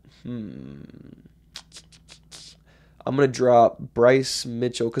 I'm gonna drop Bryce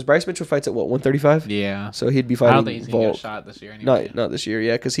Mitchell because Bryce Mitchell fights at what 135. Yeah. So he'd be I fighting don't think he's gonna get a Volk. shot this year anyway. Not this year,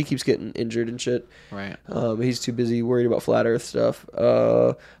 yeah, because he keeps getting injured and shit. Right. He's too busy worried about flat Earth stuff.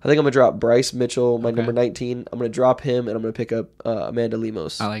 I think I'm gonna drop Bryce Mitchell, my Okay. number 19. I'm gonna drop him, and I'm gonna pick up Amanda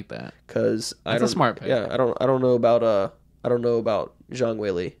Lemos I like that. because I That's don't. a smart pick. Yeah, I don't know about Zhang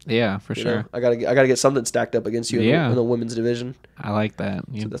Weili. Yeah, for You sure. know? I gotta get something stacked up against you Yeah. in the women's division. I like that.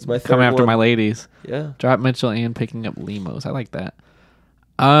 You that's my come third after one. my ladies. Yeah. Drop Mitchell and picking up Lemos. I like that.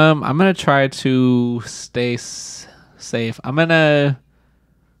 I'm gonna try to stay safe. I'm gonna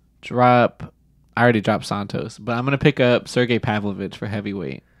drop. I already dropped Santos, but I'm gonna pick up Sergey Pavlovich for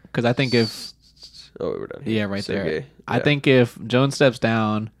heavyweight because I think if we're done here. yeah, right there. Sergey. I Yeah. think if Jones steps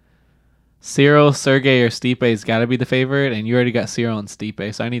down, Cyril, Sergey, or Stipe's got to be the favorite, and you already got Cyril and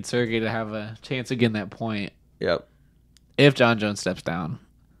Stipe, so I need Sergey to have a chance of getting that point Yep. if John Jones steps down.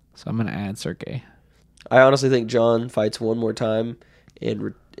 So I'm gonna add Sergey. I honestly think John fights one more time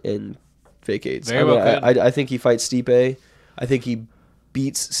and vacates. Very well could. I think he fights Stipe. I think he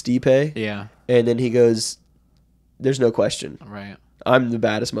beats Stipe, Yeah, and then he goes, "There's no question. right. I'm the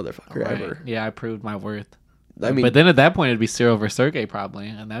baddest motherfucker Right. ever." Yeah, I proved my worth. I mean, but then at that point it'd be Cyril versus Sergey probably,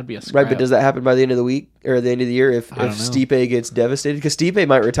 and that'd be a scrap. right. But does that happen by the end of the week or the end of the year if I don't know. Stipe gets devastated? Because Stipe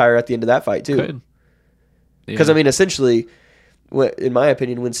might retire at the end of that fight too. Could. Because I mean, essentially, in my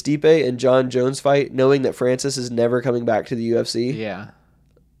opinion, when Stipe and John Jones fight, knowing that Francis is never coming back to the UFC, yeah,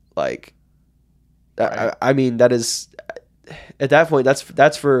 like, Right. I mean, that is at that point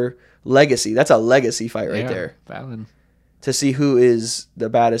that's for legacy. That's a legacy fight right there valid. to see who is the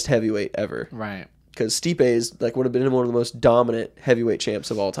baddest heavyweight ever. Right. Because Stipe is like would have been one of the most dominant heavyweight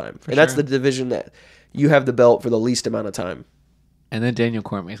champs of all time, and that's sure. the division that you have the belt for the least amount of time. And then Daniel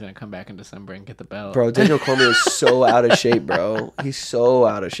Cormier's gonna come back in December and get the belt. Bro, Daniel Cormier is so out of shape, bro. He's so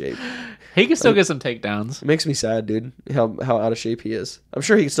out of shape. He can still get some takedowns. It makes me sad, dude, how out of shape he is. I'm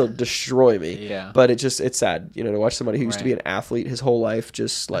sure he can still destroy me. Yeah. But it's sad, to watch somebody who used to be Right. an athlete his whole life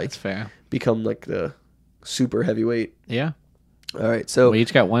just like That's fair. become like the super heavyweight. Yeah. All right, so We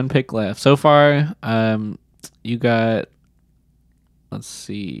each got one pick left. So far, you got, let's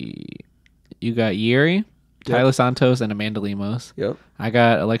see, you got Yuri, Tyler Santos, and Amanda Lemos. yep. I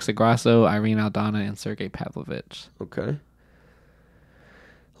got Alexa Grasso, Irene Aldana, and Sergey Pavlovich. Okay.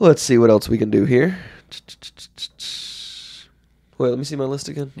 Let's see what else we can do here. Wait, let me see my list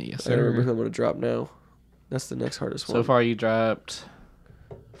again. Yes, I remember sir. who I'm going to drop now. That's the next hardest one. So far, you dropped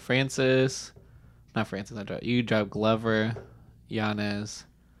you dropped Glover, Yanez,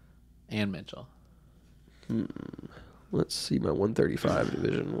 and Mitchell. Let's see my 135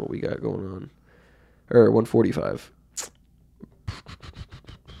 division, what we got going on. Or 145.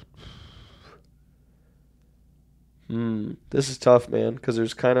 This is tough, man, because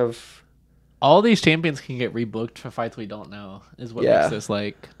there's kind of... All these champions can get rebooked for fights we don't know, is what Yeah. makes this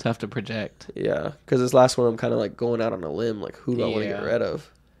like tough to project. Yeah, because this last one I'm kind of like going out on a limb. Like, who do I want to get Yeah. rid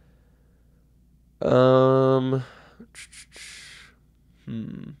of?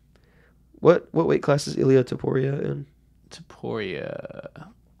 What weight class is Ilya Topuria in? Taporia,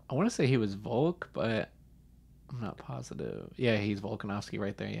 I want to say he was Volk, but I'm not positive. Yeah, he's Volkanovski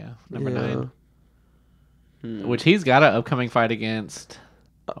right there. Yeah, number 9. Which he's got an upcoming fight against.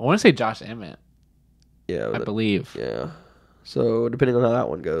 I want to say Josh Emmett. Yeah, I believe. yeah. So depending on how that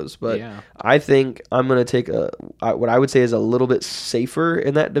one goes, but Yeah. I think I'm gonna take what I would say is a little bit safer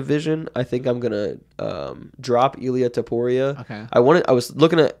in that division. I think I'm gonna drop Ilya Topuria. Okay. I was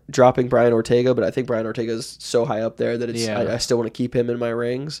looking at dropping Brian Ortega, but I think Brian Ortega is so high up there that it's Yeah. I still want to keep him in my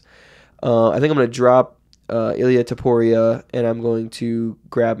rings. I think I'm gonna drop Ilya Topuria, and I'm going to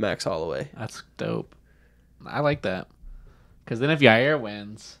grab Max Holloway. That's dope. I like that. Because then if Yair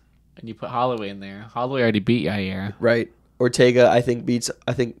wins and you put Holloway in there, Holloway already beat Yair. Right. Ortega, I think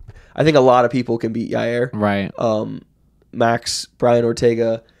I think a lot of people can beat Yair. Right. Max, Brian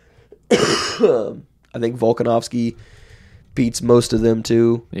Ortega. I think Volkanovski beats most of them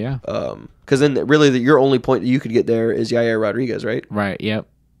too. Yeah. Because then really your only point that you could get there is Yair Rodriguez, right? Right. Yep.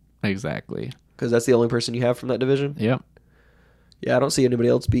 Exactly. Because that's the only person you have from that division. Yep. Yeah, I don't see anybody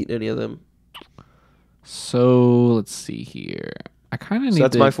else beating any of them. So let's see here. I kind of need So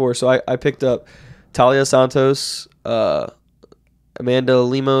that's my 4. So I picked up Talia Santos, Amanda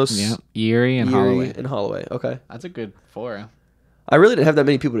Lemos, Yeah. Yuri and Holloway. and Holloway. Okay. That's a good 4. I really didn't have that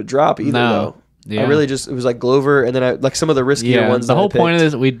many people to drop either, No. though. Yeah. I really it was like Glover, and then I like some of the riskier ones. The that I whole point of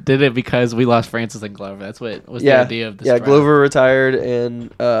picked. this, we did it because we lost Francis and Glover. That's what was the Yeah, idea of this. yeah. draft. Glover retired,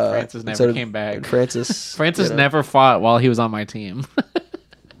 and Francis and never so did- came back. and Francis, Francis you know. never fought while he was on my team.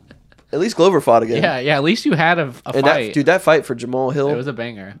 At least Glover fought again. yeah. At least you had a and fight. that fight for Jamal Hill, It was a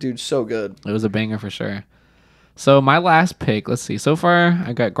banger. dude, so good. It was a banger for sure. So my last pick, let's see. So far,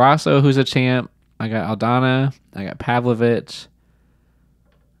 I got Grasso, who's a champ. I got Aldana. I got Pavlovich.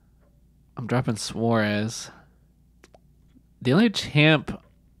 I'm dropping Suarez. The only champ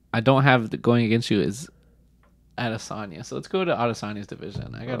I don't have going against you is Adesanya. So let's go to Adesanya's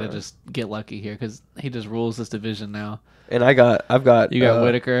division. I gotta just get lucky here because he just rules this division now. And I've got You got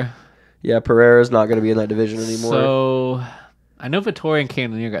Whitaker. Yeah, Pereira's not going to be in that division anymore. So I know Vittori and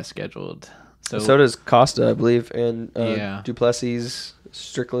Cannonier got scheduled. So does Costa, I believe, and Yeah. Duplessis,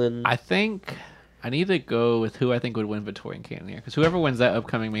 Strickland. I think I need to go with who I think would win Vittori and Cannonier because whoever wins that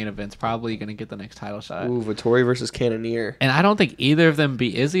upcoming main event's probably going to get the next title shot. Ooh, Vittori versus Cannonier. And I don't think either of them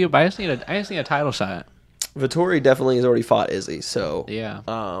beat Izzy, but I just need a title shot. Vittori definitely has already fought Izzy, so Yeah.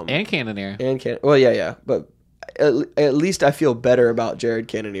 and And Cannonier. well, yeah, but at least I feel better about Jared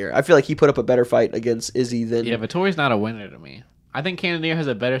Cannonier. I feel like he put up a better fight against Izzy than Yeah, Vittori's not a winner to me. I think Cannonier has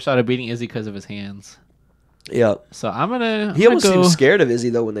a better shot of beating Izzy because of his hands. yeah. So I'm gonna. He almost seemed scared of Izzy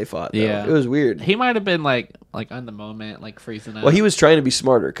though when they fought. Though. Yeah. It was weird. He might have been like like on the moment, like freezing up. Well, he was trying to be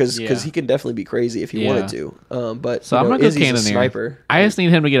smarter because Yeah. he can definitely be crazy if he wanted to. But So I'm gonna go Izzy's a Cannonier. sniper. I just need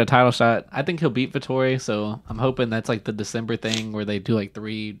him to get a title shot. I think he'll beat Vittori, so I'm hoping that's like the December thing where they do like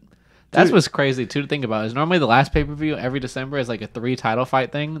 3. That's Dude. what's crazy too to think about. Is normally the last pay per view every December is like a 3 title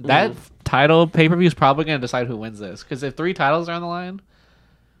fight thing. That title pay per view is probably gonna decide who wins this because if 3 titles are on the line,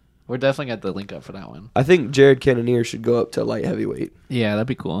 we're definitely got the link up for that one. I think Jared Cannonier should go up to light heavyweight. Yeah, that'd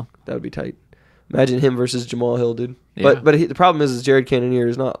be cool. That would be tight. Imagine him versus Jamal Hill, dude. Yeah. But the problem is Jared Cannonier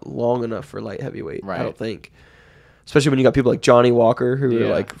is not long enough for light heavyweight. Right. I don't think. Especially when you got people like Johnny Walker who are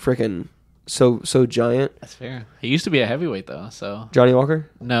Yeah. like freaking so giant. That's fair. He used to be a heavyweight though, so Johnny Walker?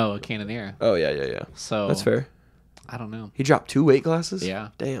 no, a Cannoneer. Oh yeah. So That's fair. I don't know. He dropped 2 weight classes? Yeah.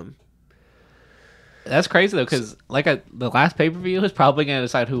 Damn. That's crazy though, because the last pay per view is probably gonna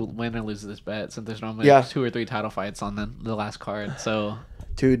decide who wins or loses this bet, since there's normally Yeah. 2 or 3 title fights on the last card. So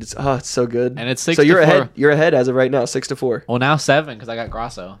Dude, it's so good. and it's 6 so to you're 4. ahead. You're ahead as of right now, 6-4. Well, now 7 because I got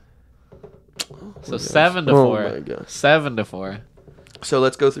Grasso. So 7 to Oh 4. my gosh. 7 to 4. So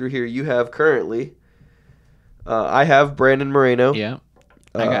let's go through here. You have currently I have Brandon Moreno. Yeah.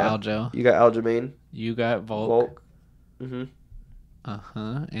 I got Aljo. You got Aljamain. You got Volk. Volk.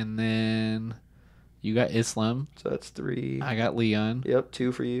 Mm-hmm. And then you got Islam. So that's 3. I got Leon. Yep,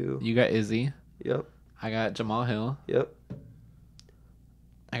 2 for you. You got Izzy. Yep. I got Jamal Hill. Yep.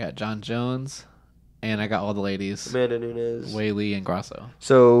 I got John Jones. And I got all the ladies. Amanda Nunes. Whaley and Grasso.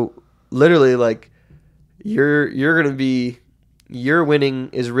 So literally, like, you're gonna be your winning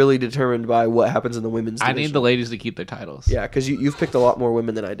is really determined by what happens in the women's division. I need the ladies to keep their titles. Yeah, because you've picked a lot more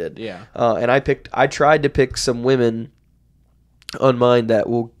women than I did. Yeah. And I tried to pick some women on mine that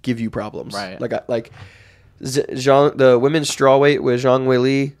will give you problems. Right. Like the women's strawweight with Zhang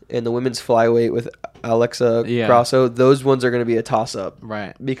Weili and the women's flyweight with Alexa Grasso. Those ones are going to be a toss up.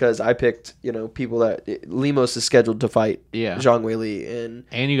 Right. Because I picked people that Lemos is scheduled to fight. Yeah. Zhang Weili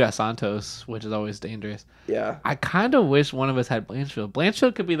And you got Santos, which is always dangerous. yeah. I kind of wish one of us had Blanchfield.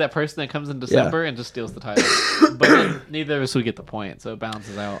 Blanchfield could be that person that comes in December and just steals the title. But then neither of us would get the point, so it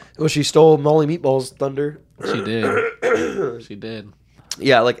balances out. Well, she stole Molly Meatball's thunder. She did. She did.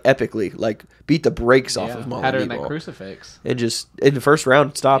 Yeah, like epically, like beat the brakes off of Molly Had her Meatball. in that crucifix. And just in the first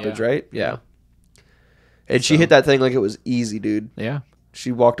round stoppage, Yeah. right? Yeah. And she hit that thing like it was easy, dude. Yeah.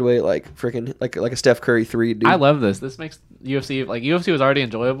 She walked away like freaking like a Steph Curry 3, dude. I love this. This makes UFC UFC was already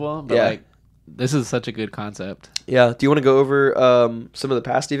enjoyable, but Yeah. like this is such a good concept. Yeah. Do you want to go over some of the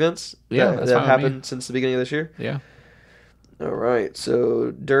past events Yeah, that that's fine with me. happened since the beginning of this year? Yeah. All right.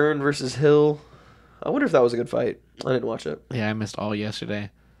 So Dern versus Hill. I wonder if that was a good fight. I didn't watch it. Yeah, I missed all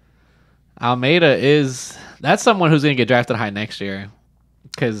yesterday. Almeida that's someone who's going to get drafted high next year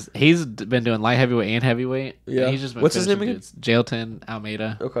because he's been doing light heavyweight and heavyweight. Yeah. And he's just been What's his finishing name again? dudes. Jailton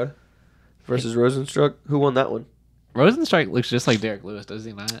Almeida. Okay. Versus Rosenstruck. Who won that one? Rosenstrike looks just like Derek Lewis, does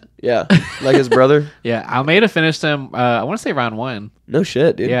he not? Yeah. Like his brother? Yeah, Almeida finished him, I want to say round 1. No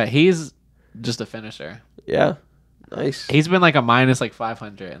shit, dude. Yeah, he's just a finisher. Yeah. Nice. He's been like a minus like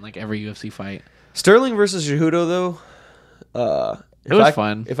 500 in like every UFC fight. Sterling versus Cejudo, though. It was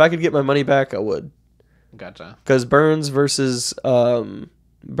fun. If I could get my money back, I would. Gotcha. Because Burns versus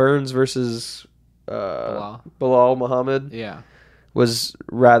Bilal. Bilal Muhammad Yeah. was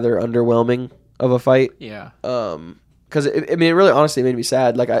rather underwhelming of a fight. Yeah. Because it really honestly made me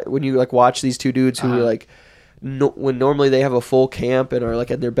sad. Like when you like watch these two dudes who are like, when normally they have a full camp and are like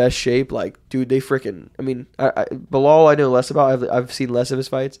in their best shape, like dude, they freaking. I mean, Bilal I know less about. I've seen less of his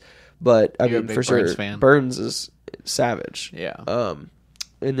fights, but I You're a mean big for Burns sure, fan. Burns is savage. Yeah.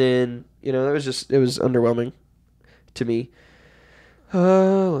 And then it was underwhelming to me.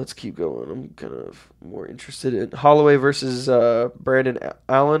 Let's keep going. I'm kind of more interested in Holloway versus Brandon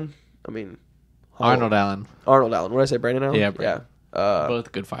Allen. I mean, Arnold Allen. Arnold Allen. What did I say? Brandon Allen. Yeah, Yeah.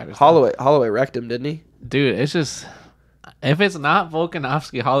 Both good fighters. Holloway wrecked him, didn't he? Dude, it's just if it's not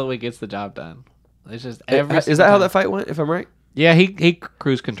Volkanovski, Holloway gets the job done. It's just every. Is that how that fight went? If I'm right. Yeah, he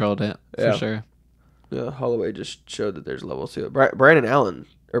cruise controlled it Yeah. for sure. Yeah, Holloway just showed that there's levels to it. Brandon Allen,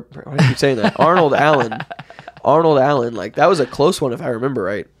 or why do you keep saying that? Arnold Allen. Like that was a close one if I remember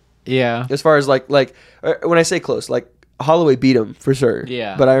right. Yeah. As far as like when I say close, like Holloway beat him for sure.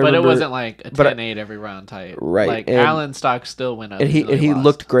 Yeah, but I remember, it wasn't like a but I- 10-8 every round type. Right, Like and- Allen's stock still went up, and even though he lost.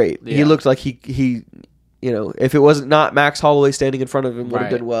 looked great. He Yeah. looked like he if it wasn't not Max Holloway standing in front of him would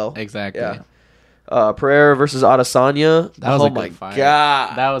have Right. been well. Exactly. Yeah. Pereira versus Adesanya. That was oh a my good fight.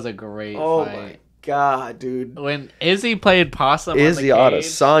 god. That was a great oh fight. my god, dude. When Izzy played Possum Izzy on the cage,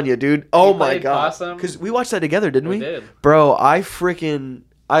 Adesanya, dude. Oh He my played god. Possum. Because we watched that together, didn't we? We did. Bro, I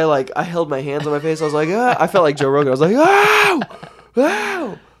held my hands on my face. I was like, I felt like Joe Rogan. I was like,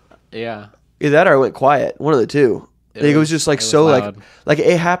 wow. Yeah. Either that or I went quiet. One of the two. It was just like it was so loud. like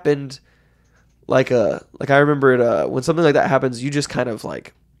it happened like I remember it when something like that happens, you just kind of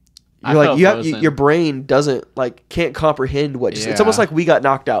like I you're felt like frozen. your brain doesn't like can't comprehend what just, it's almost Yeah. like we got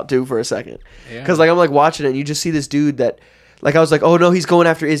knocked out too for a second. Yeah. Because like I'm like watching it and you just see this dude that like I was like, oh no, he's going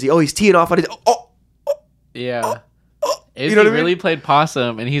after Izzy. Oh, he's teeing off on his Yeah. Izzy You know what I mean? really played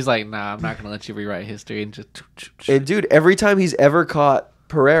possum, and he's like, nah, I'm not going to let you rewrite history. And just... and dude, every time he's ever caught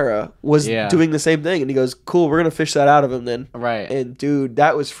Pereira was Yeah. doing the same thing, and he goes, "Cool, we're gonna fish that out of him then." Right. And dude,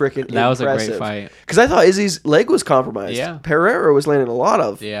 that was freaking That was a great impressive. fight. Because I thought Izzy's leg was compromised. Yeah. Pereira was landing a lot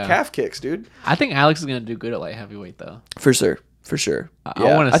of Yeah. calf kicks, dude. I think Alex is going to do good at light heavyweight, though. For sure. I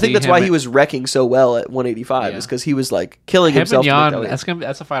Yeah. wanna I think see that's him why at- he was wrecking so well at 185, Yeah. is because he was like killing Him himself. and to make Jan, that weight.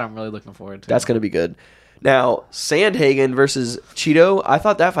 that's a fight I'm really looking forward to. That's gonna be good. Now, Sandhagen versus Cheeto, I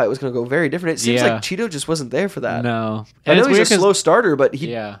thought that fight was going to go very different. It seems Yeah. like Cheeto just wasn't there for that. No. I And know it's he's weird a 'cause- slow starter, but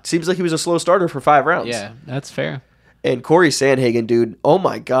he Yeah. seems like he was a slow starter for 5 rounds. Yeah, that's fair. And Corey Sandhagen, dude, oh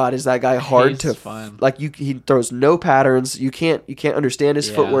my God, is that guy hard He's to fun. like? He throws no patterns. You can't understand his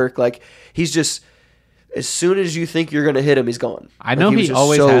Yeah. footwork. Like he's just as soon as you think you're gonna hit him, he's gone. I know Like, was he just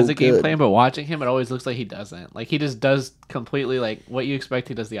always so has a game good. plan, but watching him, it always looks like he doesn't. Like, he just does completely, like, what you expect,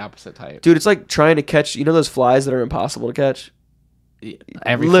 he does the opposite type. Dude, it's like trying to catch. You know those flies that are impossible to catch.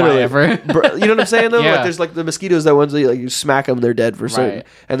 Every Literally. fly ever. Bro, you know what I'm saying though? Yeah. Like there's like the mosquitoes that ones that like you smack them, they're dead for certain. Right.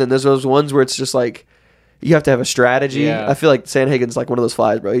 And then there's those ones where it's just like you have to have a strategy. Yeah. I feel like Sandhagen's like one of those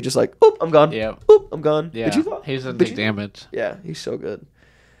flies, bro. He just like, oop, I'm gone. Yep. Oop, I'm gone. Yeah. But you thought He's in but big you- damage. Yeah, he's so good.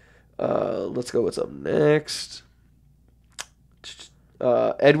 Let's go. What's up next?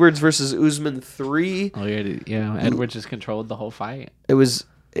 Edwards versus Usman 3. Oh, yeah. Edwards just controlled the whole fight.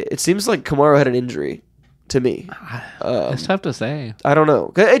 It seems like Kamaru had an injury to me. It's tough to say. I don't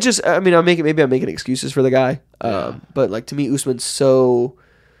know. It just, I mean, maybe I'm making excuses for the guy. But like to me, Usman's so,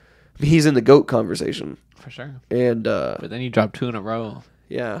 he's in the GOAT conversation. For sure. And But then you drop 2 in a row.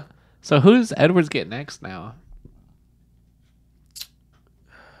 yeah, So who's Edwards get next now?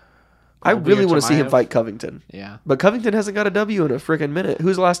 I Colby really or want to see him Chimaev? fight Covington. Yeah. But Covington hasn't got a W in a freaking minute.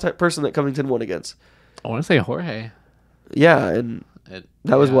 Who's the last person that Covington won against? I want to say Jorge. Yeah, and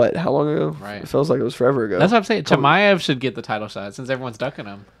that was what? How long ago? Right. It feels like it was forever ago. That's what I'm saying. Come- Chimaev should get the title shot since everyone's ducking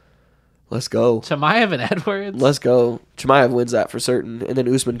him. Let's go. Chimaev and Edwards. Let's go. Chimaev wins that for certain, and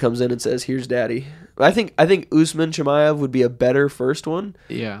then Usman comes in and says, "Here's Daddy." I think Usman Chimaev would be a better first one.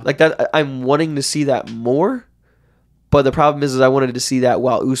 Yeah. Like that, I'm wanting to see that more. But the problem is I wanted to see that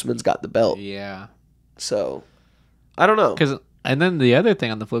while Usman's got the belt. Yeah. So, I don't know. And then the other thing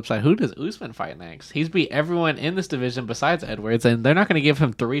on the flip side, who does Usman fight next? He's beat everyone in this division besides Edwards, and they're not going to give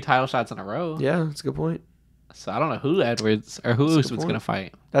him 3 title shots in a row. Yeah, that's a good point. So I don't know who Edwards or who That's a good Usman's point. going to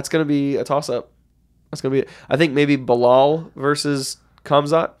fight. That's going to be a toss-up. That's going to be, I think maybe Bilal versus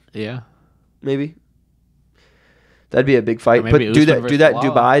Khamzat, Yeah. maybe. That'd be a big fight. Or maybe Do Usman that in versus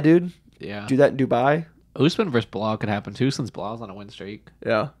Dubai, dude. Yeah. Do that in Dubai. Usman versus Bilal could happen too, since Bilal's on a win streak.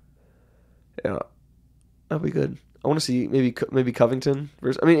 Yeah. Yeah. That'd be good. I want to see maybe Covington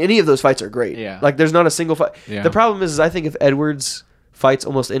versus. I mean, any of those fights are great. Yeah. Like, there's not a single fight. Yeah. The problem is I think if Edwards fights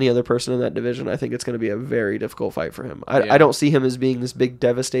almost any other person in that division, I think it's going to be a very difficult fight for him. Yeah. I don't see him as being this big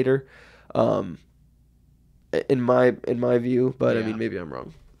devastator, in my view. But I Yeah. mean, maybe I'm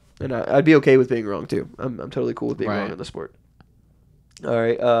wrong, and I'd be okay with being wrong too. I'm totally cool with being Right. wrong in the sport. All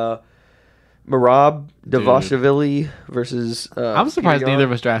right. Marab Davashvili versus. I'm surprised neither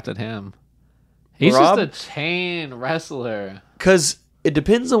of us drafted him. He's Merab? just a chain wrestler. Because it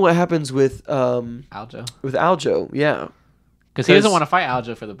depends on what happens with Aljo. Aljo. Yeah. Because he doesn't want to fight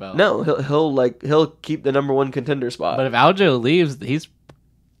Aljo for the belt. No, he'll keep the number 1 contender spot. But if Aljo leaves,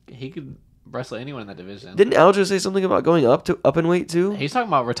 he could wrestle anyone in that division. Didn't Aljo say something about going up in weight too? He's talking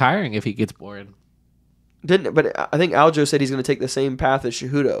about retiring if he gets bored. But I think Aljo said he's going to take the same path as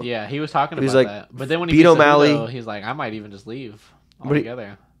Cejudo. Yeah, he was talking He's about like, that. But then when he beat beat O'Malley. Cejudo, he's like, I might even just leave But he-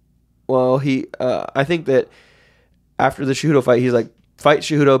 altogether. Well, I think that after the Cejudo fight, he's like, fight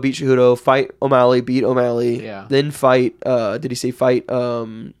Cejudo, beat Cejudo, fight O'Malley, beat O'Malley. Yeah. Then fight. Did he say fight?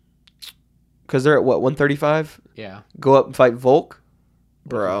 Because they're at what 135. Yeah. Go up and fight Volk.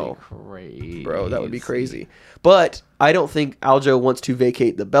 Bro, crazy. Bro, that would be crazy. But I don't think Aljo wants to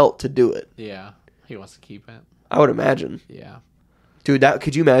vacate the belt to do it. Yeah, he wants to keep it. I would imagine. Yeah. Dude,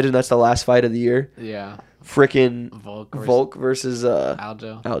 could you imagine that's the last fight of the year? Yeah. Frickin' Volk versus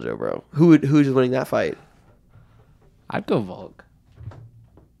Aljo. Aljo, bro. Who's winning that fight? I'd go Volk.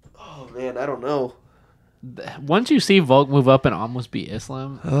 Oh man, I don't know. Once you see Volk move up and almost beat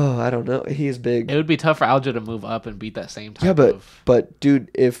Islam, Oh, I don't know. He is big. it would be tough for Aljo to move up and beat that same type Yeah, of... but dude,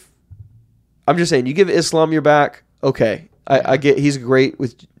 if I'm just saying, you give Islam your back, okay. I get he's great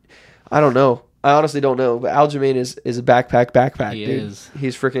with. I don't know. I honestly don't know. But Aljamain is a backpack, He dude. is.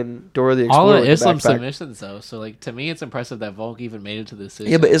 He's freaking Dora the All Explorer. of with the Islam backpack. submissions though, so like to me, it's impressive that Volk even made it to this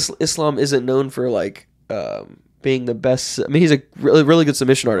decision. Yeah, but Islam isn't known for like being the best. I mean, he's a really, really good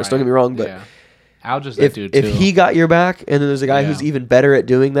submission artist. Don't get me wrong, but Alja's that dude too. if he got your back, and then there's a guy who's even better at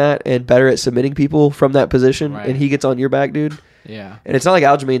doing that and better at submitting people from that position, and he gets on your back, dude. Yeah, and it's not like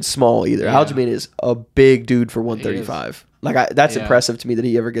Aljamain's small either. Yeah. Aljamain is a big dude for 135. Like that's impressive to me that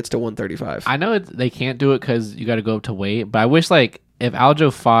he ever gets to 135. I know they can't do it because you got to go up to weight, but I wish like if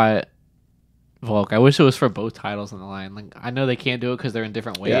Aljo fought Volk, I wish it was for both titles on the line. Like I know they can't do it because they're in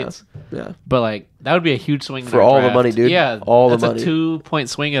different weights. Yeah. But like that would be a huge swing for all the money, dude. Yeah, all the that's money. a 2-point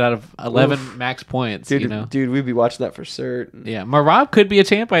swing out of 11 max points. Dude, you know, dude, we'd be watching that for certain. Yeah, Marab could be a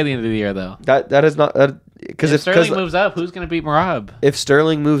champ by the end of the year though. That is not because if Sterling moves up, who's going to beat Marab? If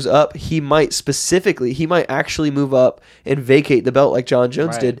Sterling moves up, he might actually move up and vacate the belt like John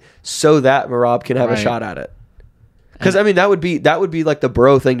Jones did, so that Marab can have a shot at it. Because I mean, that would be like the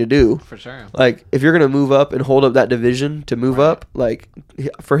bro thing to do for sure. Like if you're gonna move up and hold up that division to move up, like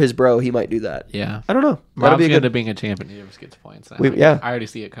for his bro, he might do that. Yeah, I don't know. Marab's going to end up being a champion. He never gets points. I already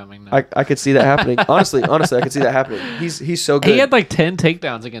see it coming. Now. I could see that happening. honestly, I could see that happening. He's so good. He had like 10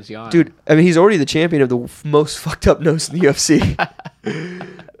 takedowns against Jan. Dude, I mean, he's already the champion of the most fucked up nose in the UFC.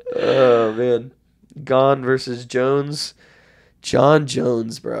 Oh man, Gone versus Jones. John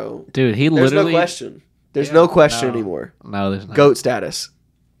Jones, bro. Dude, There's literally. no question. There's no question anymore. No, there's not. GOAT status.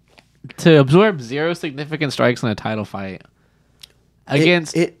 To absorb 0 significant strikes in a title fight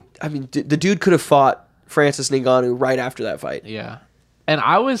against I mean, the dude could have fought Francis Ngannou right after that fight. Yeah. And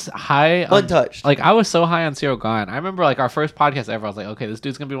I was high on, untouched. Like I was so high on Cyril Gane. I remember like our first podcast ever. I was like, okay, this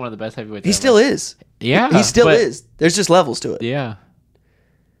dude's gonna be one of the best heavyweights. He still is. Yeah, he still is. There's just levels to it. Yeah.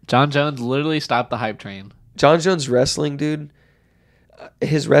 John Jones literally stopped the hype train. John Jones wrestling, dude.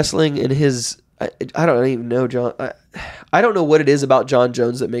 His wrestling and his I don't even know John. I don't know what it is about John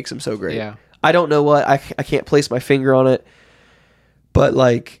Jones that makes him so great. Yeah. I don't know what. I can't place my finger on it. But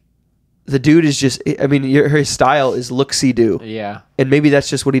like, the dude is just. I mean, his style is look-see-do. Yeah. And maybe that's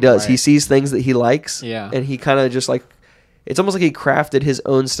just what he does. Right. He sees things that he likes. Yeah. And he kind of just like. It's almost like he crafted his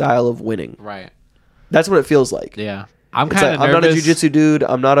own style of winning. Right. That's what it feels like. Yeah. I'm kind of. Like, I'm not a jiu-jitsu dude.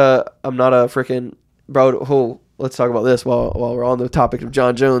 I'm not a freaking bro. Let's talk about this while we're on the topic of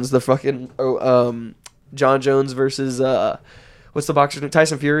John Jones. The fucking John Jones versus what's the boxer's name?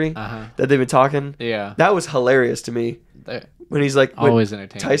 Tyson Fury. That they've been talking. Yeah, that was hilarious to me. When he's like always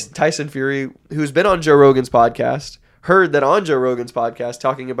entertaining. Tyson Fury, who's been on Joe Rogan's podcast, heard that on Joe Rogan's podcast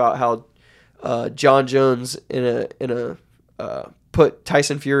talking about how John Jones put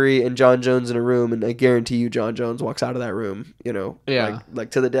Tyson Fury and John Jones in a room, and I guarantee you John Jones walks out of that room,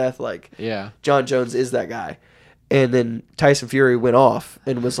 like to the death. Like John Jones is that guy. And then Tyson Fury went off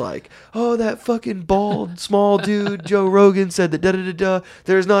and was like, "Oh, that fucking bald, small dude, Joe Rogan said that da-da-da-da.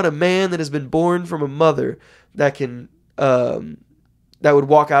 There's not a man that has been born from a mother that can, that would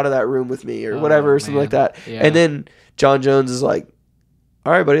walk out of that room with me or whatever, or something like that." Yeah. And then John Jones is like,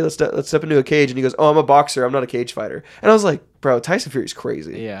 "All right, buddy, let's step into a cage." And he goes, "Oh, I'm a boxer. I'm not a cage fighter." And I was like, "Bro, Tyson Fury's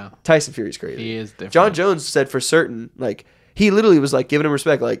crazy." Yeah. Tyson Fury's crazy. He is different. John Jones said for certain, like, he literally was like giving him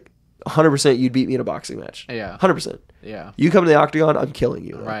respect, like, 100% you'd beat me in a boxing match. Yeah. 100%. Yeah. You come to the octagon, I'm killing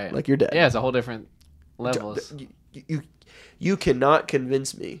you. Right. Like, you're dead. Yeah, it's a whole different levels. You cannot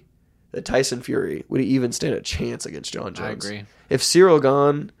convince me that Tyson Fury would even stand a chance against John Jones. I agree. If Cyril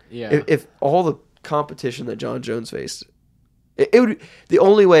Gane, yeah. if all the competition that John Jones faced, it would, the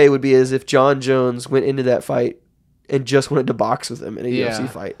only way would be as if John Jones went into that fight and just wanted to box with him in a UFC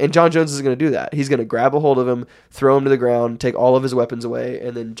fight. And John Jones is going to do that. He's going to grab a hold of him, throw him to the ground, take all of his weapons away,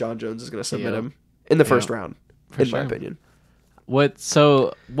 and then John Jones is going to submit him in the first round, my opinion. What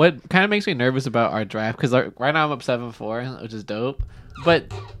kind of makes me nervous about our draft, because right now I'm up 7-4, which is dope,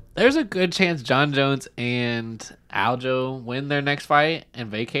 but there's a good chance John Jones and Aljo win their next fight and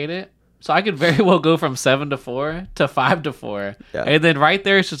vacate it. So I could very well go from 7-4 to 5-4. Yeah. And then right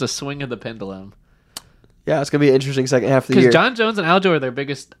there, it's just a swing of the pendulum. Yeah, it's going to be an interesting second half of the year. Because John Jones and Aljo are their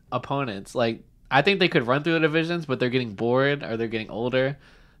biggest opponents. Like, I think they could run through the divisions, but they're getting bored or they're getting older.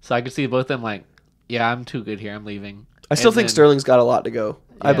 So I could see both of them like, yeah, I'm too good here. I'm leaving. I still think Sterling's got a lot to go.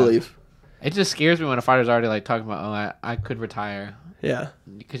 Yeah. I believe. It just scares me when a fighter's already like talking about, oh, I could retire. Yeah.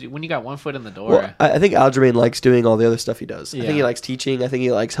 Because when you got one foot in the door. Well, I think Aljamain likes doing all the other stuff he does. Yeah. I think he likes teaching. I think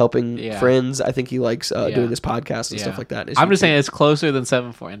he likes helping friends. I think he likes doing this podcast and stuff like that. I'm just saying it's closer than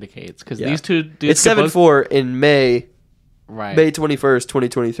 7-4 indicates. Because these two dudes. It's 7-4 in May Right. May 21st,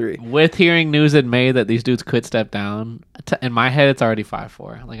 2023. With hearing news in May that these dudes could step down, in my head it's already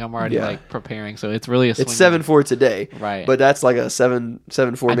 5-4. Like I'm already like preparing, so it's really a swing. It's 7-4 today, right? But that's like a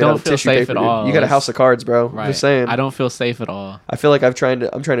 7-4 made out of tissue safe paper. at all. You got a house of cards, bro. Right. I'm just saying. I don't feel safe at all. I feel like I'm trying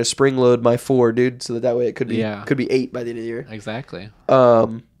to spring load my 4, dude, so that way it could be 8 by the end of the year. Exactly.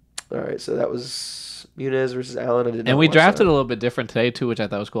 All right, so that was Muniz versus Allen. And we drafted a little bit different today too, which I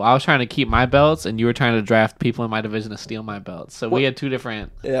thought was cool. I was trying to keep my belts, and you were trying to draft people in my division to steal my belts. So we had 2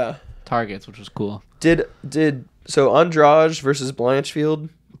 different targets, which was cool. So Andrade versus Blanchfield?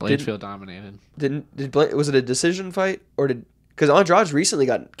 Blanchfield dominated. Was it a decision fight because Andrade recently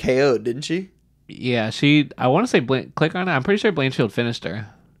got KO'd, didn't she? Yeah, I want to say click on it. I'm pretty sure Blanchfield finished her.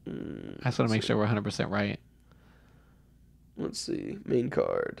 I just want to make sure we're 100% right. Let's see, main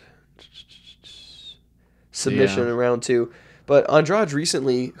card. Submission in round 2. But Andrade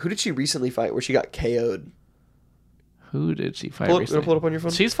recently, who did she recently fight where she got KO'd? Who did she fight recently? Pull it up on your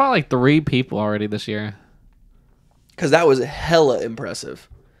phone? She's fought like 3 people already this year. Because that was hella impressive.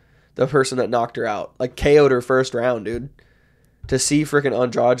 The person that knocked her out. Like KO'd her first round, dude. To see freaking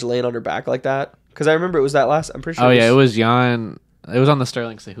Andrade laying on her back like that. Because I remember it was that last, I'm pretty sure. Oh, it was Jan. It was on the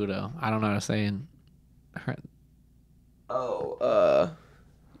Sterling Cejudo. I don't know how to say it.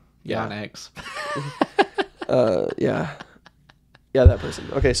 Jan X. Yeah, that person.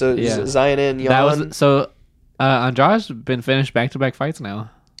 Okay, so Zion and Jan. That was so. Andrade's been finished back-to-back fights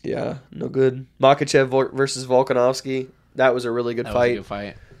now. Yeah, no good. Makhachev versus Volkanovski. That was a really good fight. Was a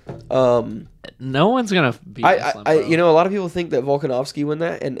good fight. No one's gonna beat Islam, a lot of people think that Volkanovski won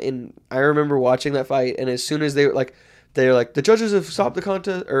that, and I remember watching that fight, and as soon as they're like the judges have stopped the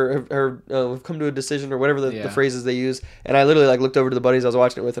contest or have come to a decision or whatever the phrases they use, and I literally looked over to the buddies I was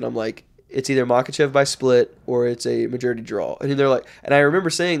watching it with, and I'm like, it's either Makhachev by split or it's a majority draw. And they're like, and I remember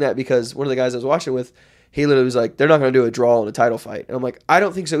saying that because one of the guys I was watching with, he literally was like, they're not going to do a draw in a title fight. And I'm like, I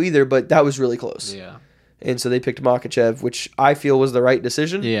don't think so either, but that was really close. Yeah. And so they picked Makhachev, which I feel was the right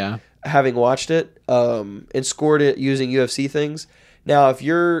decision. Yeah. Having watched it and scored it using UFC things. Now, if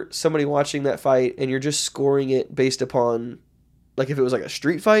you're somebody watching that fight and you're just scoring it based upon, like if it was like a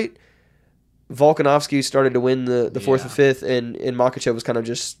street fight, Volkanovski started to win the 4th and 5th, and Makhachev was kind of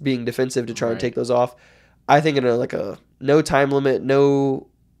just being defensive to try and take those off. I think in a no time limit, no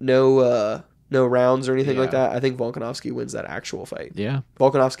rounds or anything like that, I think Volkanovski wins that actual fight. Yeah,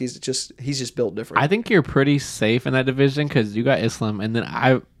 Volkanovski's he's just built different. I think you're pretty safe in that division because you got Islam, and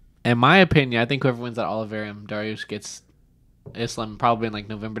then in my opinion, I think whoever wins that Oliverium, Darius gets Islam probably in like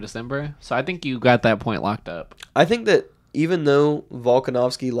November, December. So I think you got that point locked up. I think that even though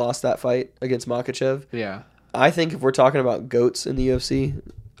Volkanovski lost that fight against Makhachev, I think if we're talking about GOATs in the UFC,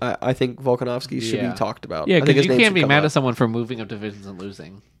 I think Volkanovski should be talked about. Yeah, because you can't be mad at someone for moving up divisions and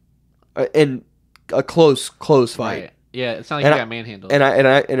losing. And a close fight. Right. Yeah, it's not like he got manhandled.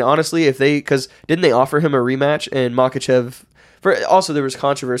 And honestly, because didn't they offer him a rematch and Makhachev? Also, there was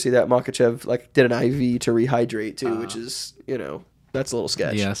controversy that Makhachev did an IV to rehydrate too, which is that's a little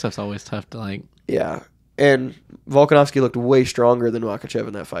sketch. Yeah, stuff's always tough to like. Yeah. And Volkanovski looked way stronger than Makhachev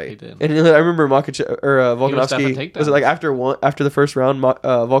in that fight. He did. And I remember Volkanovski was like after the first round,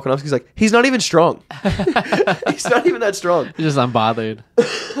 Volkanovski's like, he's not even strong. He's not even that strong. He's just unbothered.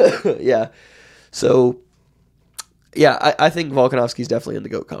 Yeah. So, yeah, I think Volkanovski's definitely in the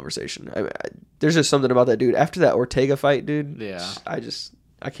GOAT conversation. There's just something about that dude. After that Ortega fight, dude. Yeah. I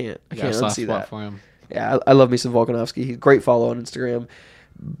can't unsee that for him. Yeah, I love me some Volkanovski. He's a great follow on Instagram.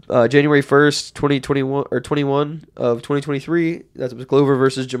 January 1st, 2021 or 21 of 2023. That was Glover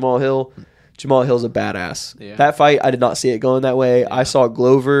versus Jamal Hill. Jamal Hill's a badass. Yeah. That fight, I did not see it going that way. Yeah. I saw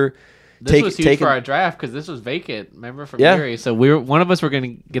Glover. This was huge for our draft because this was vacant. Remember from Yuri, so one of us were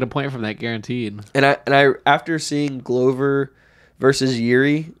going to get a point from that guaranteed. And I after seeing Glover versus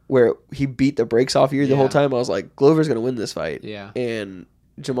Yuri, where he beat the brakes off Yuri the whole time, I was like, Glover's going to win this fight. Yeah, and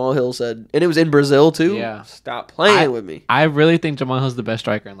Jamal Hill said, and it was in Brazil too. Yeah, stop playing with me. I really think Jamal Hill's the best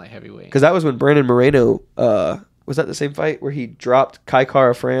striker in light heavyweight because that was when Brandon Moreno was that the same fight where he dropped Kai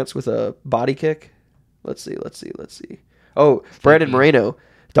Kara France with a body kick. Let's see. Oh, Brandon Moreno.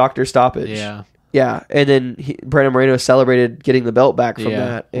 Doctor stoppage. Yeah, and then Brandon Moreno celebrated getting the belt back from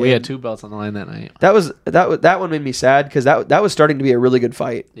that. We had 2 belts on the line that night. That one made me sad because that was starting to be a really good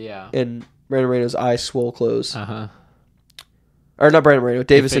fight. Yeah, and Brandon Moreno's eyes swole closed. Or not Brandon Moreno,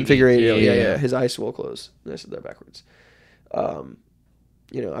 Davison Figueiredo. Yeah, his eyes swole closed. I said that backwards. I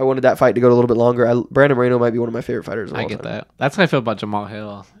wanted that fight to go a little bit longer. Brandon Moreno might be one of my favorite fighters of all time. I get that. That's how I feel about Jamal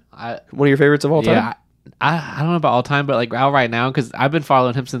Hill. One of your favorites of all time? Yeah. I don't know about all time, but like out right now, because I've been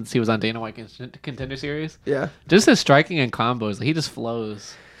following him since he was on Dana White Contender Series. Yeah, just his striking and combos, he just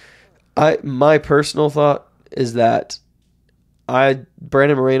flows. My personal thought is that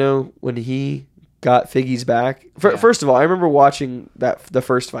Brandon Moreno, when he got Figgy's back. Yeah. First of all, I remember watching the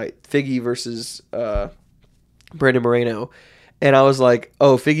first fight, Figgy versus Brandon Moreno, and I was like,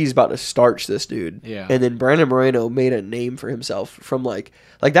 "Oh, Figgy's about to starch this dude." Yeah. And then Brandon Moreno made a name for himself from like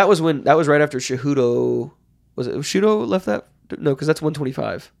that was right after Cejudo. Was Cejudo left that? No, because that's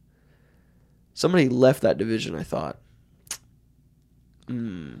 125. Somebody left that division, I thought. I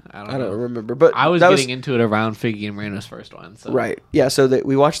I don't remember, but I was that getting into it around Figgy and Moreno's first one. So. right. Yeah, so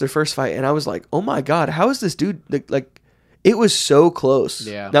we watched their first fight, and I was like, "Oh my god, how is this dude like?" It was so close.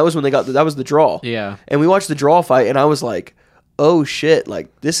 Yeah. That was when that was the draw. Yeah. And we watched the draw fight, and I was like, "Oh shit,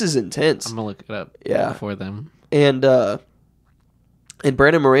 like this is intense." I'm gonna look it up. Yeah. Before them. And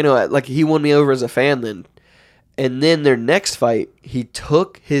Brandon Moreno, like he won me over as a fan then. And then their next fight, he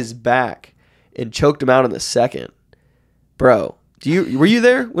took his back and choked him out in the second. Bro, were you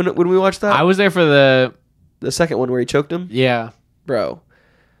there when we watched that? I was there for the second one where he choked him? Yeah. Bro,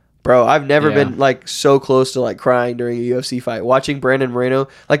 I've never been like so close to like crying during a UFC fight. Watching Brandon Moreno,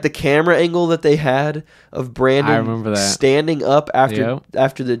 like the camera angle that they had of Brandon I remember that. standing up after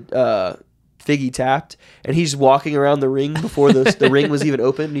the Figgy tapped, and he's walking around the ring before the ring was even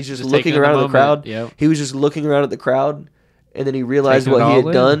open. He's just looking taking around the at the crowd. Yep. He was just looking around at the crowd, and then he realized Taking it what he all had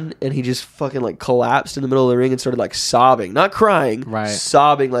in. done, and he just fucking like collapsed in the middle of the ring and started like sobbing, not crying, Right.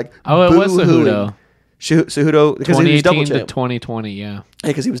 sobbing like Oh, it was boo-hooing. Cejudo because he was double 2018 to champ. 2020. Yeah.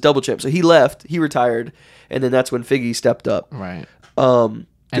 Because he was double champ. So he left, he retired, and then that's when Figgy stepped up. Right. Dude,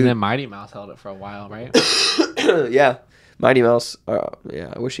 And then Mighty Mouse held it for a while, right? yeah, Mighty Mouse.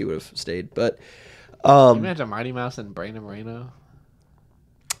 Yeah, I wish he would have stayed, but Can you imagine Mighty Mouse and Brandon Moreno?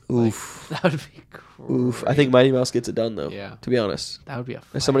 oof, That would be cool. oof. I think Mighty Mouse gets it done though. Yeah. To be honest, That would be a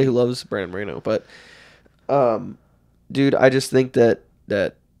as somebody who loves Brandon Moreno, but dude, I just think that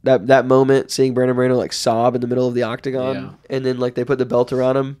moment, seeing Brandon Moreno like sob in the middle of the octagon, and then like they put the belt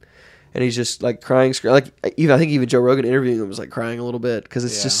around him, and he's just like crying, like I think even Joe Rogan interviewing him was like crying a little bit because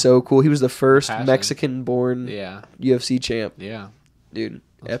it's just so cool. He was the first Passion. Mexican-born UFC champ. Yeah. Dude,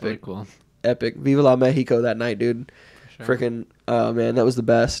 That's epic, really cool. epic. Viva la Mexico that night, dude. For sure. Freaking, man, that was the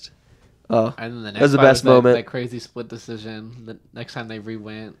best. Oh, And then the next that was the fight best moment. That crazy split decision. The next time they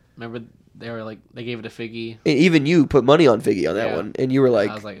re-went, remember they were like they gave it to Figgy. And even you put money on Figgy on that one, and you were like,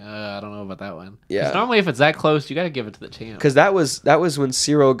 I was like, I don't know about that one. Yeah. 'Cause normally if it's that close, you got to give it to the champ. because that was when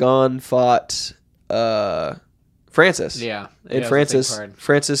Ciro Gon fought Francis. Yeah. And Yeah, it was a big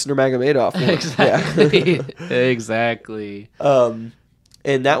Francis card. Nurmagomedov won. Exactly. Exactly.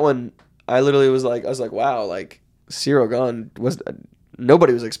 And that one, I was like, wow, like Ciro Gon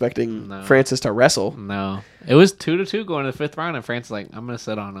nobody was expecting No. Francis to wrestle. No, it was 2-2 going to the fifth round, and Francis like, I'm gonna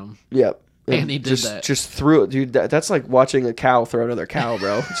sit on him. Yep. And he did just, that. Just threw it, dude. That's like watching a cow throw another cow,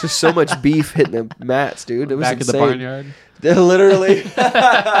 bro. It's just so much beef hitting the mats, dude. It was Back insane. at the barnyard. Literally.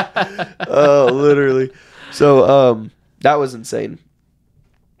 Oh, literally. So, that was insane.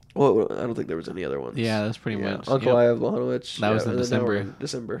 Well, I don't think there was any other ones. Yeah, that's pretty much. Uncle Yep. Iav Mihanovic. That was in and then now we're December. in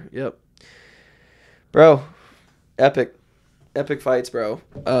December. Yep. Bro, epic fights, bro.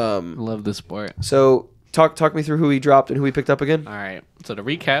 Love this sport. So talk me through who he dropped and who he picked up again. All right. So to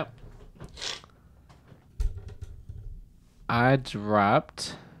recap, I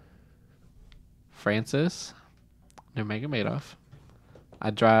dropped Francis Nurmagomedov. I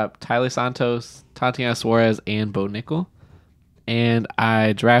dropped Tyler Santos, Tatiana Suarez, and Bo Nickel. And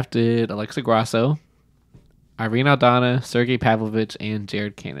I drafted Alexa Grasso, Irene Aldana, Sergey Pavlovich, and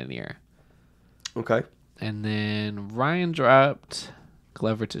Jared Cannonier. Okay. And then Ryan dropped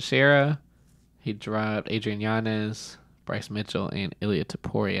Glover Teixeira. He dropped Adrian Yanez, Bryce Mitchell, and Ilya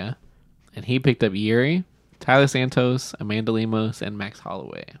Taporia. And he picked up Yuri, Tyler Santos, Amanda Lemos, and Max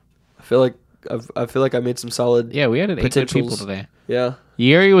Holloway. I feel like I made some solid. Yeah, we added 8 good people Potentials. today. Yeah.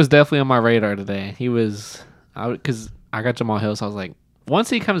 Yuri was definitely on my radar today. He was, because I got Jamal Hill, so I was like, once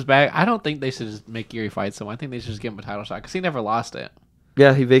he comes back, I don't think they should just make Yuri fight someone. I think they should just give him a title shot because he never lost it.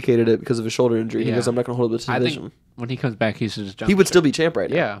 Yeah, he vacated it because of a shoulder injury. He Yeah. goes, I'm not going to hold this I division. think when he comes back, he should just jump. He would straight. still be champ right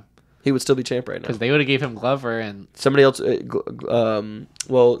now. Yeah, He would still be champ right now. because they would have gave him Glover and Somebody else,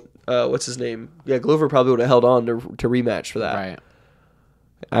 what's his name? Yeah, Glover probably would have held on to rematch for that. right,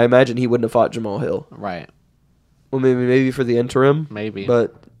 I imagine he wouldn't have fought Jamal Hill. right, Well, maybe for the interim. maybe.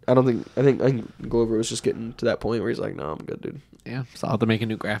 But I don't think. I think Glover was just getting to that point where he's like, "No, I'm good, dude." Yeah, so I'll have to make a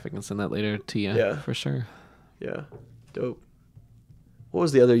new graphic and send that later to you. Yeah. for sure. Yeah, dope. What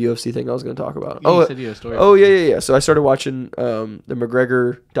was the other UFC thing I was going to talk about? You said you had a story. Oh yeah. So I started watching the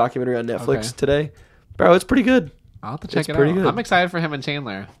McGregor documentary on Netflix Okay. today. Bro, it's pretty good. I'll have to check It's it pretty out. good. I'm excited for him and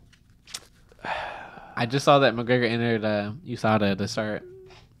Chandler. I just saw that McGregor entered USADA to start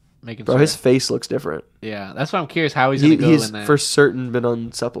making Bro, sure. his face looks different. Yeah, that's why I'm curious how he's gonna go He's in that. for certain been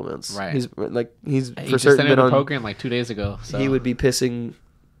on supplements. Right. He's He for just certain entered been the on. program like 2 days ago. So He would be pissing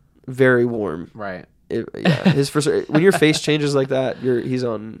very warm. right. His when your face changes like that, he's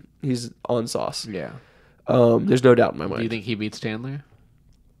on sauce. Yeah. There's no doubt in my mind. Do you think he beats Chandler?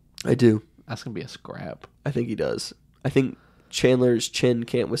 I do. That's gonna be a scrap. I think he does. I think Chandler's chin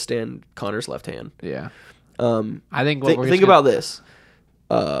can't withstand Connor's left hand. Yeah. I think think about this.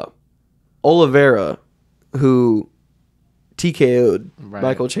 Oliveira, who TKO'd Right.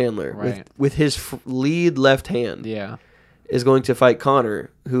 Michael Chandler Right. with his lead left hand, Yeah. is going to fight Connor,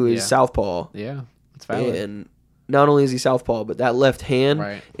 who is Yeah. southpaw. Yeah. It's valid. And not only is he southpaw, but that left hand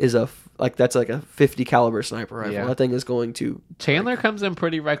Right. is that's like a 50 caliber sniper rifle. Yeah. That thing is going to Chandler comes in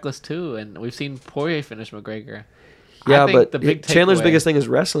pretty reckless too, and we've seen Poirier finish McGregor. yeah, I think but Chandler's takeaway- biggest thing is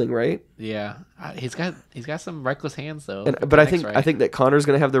wrestling, right? Yeah, he's got some reckless hands though. But I think that Connor's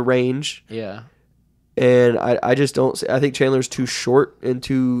going to have the range, yeah, and I just don't. I think Chandler's too short and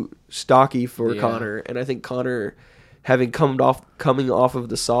too stocky for Yeah. Connor, and I think Connor, coming off of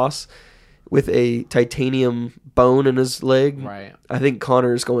the sauce with a titanium bone in his leg, right. I think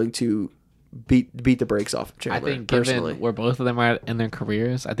Connor's going to beat the brakes off of I Chandler. think personally, given where both of them are at in their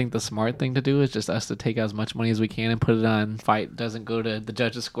careers, I think the smart thing to do is just us to take as much money as we can and put it on fight doesn't go to the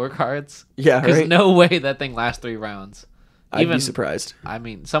judges' scorecards. yeah, There's right. no way that thing lasts 3 rounds. I'd be surprised. I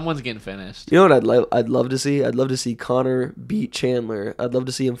mean, someone's getting finished. You know what I'd love to see? I'd love to see Connor beat Chandler. I'd love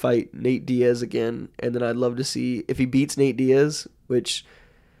to see him fight Nate Diaz again, and then I'd love to see if he beats Nate Diaz, which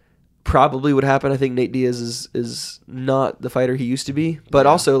probably would happen. I think Nate Diaz is not the fighter he used to be, but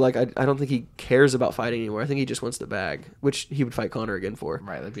also like I don't think he cares about fighting anymore. I think he just wants the bag, which he would fight Connor again for.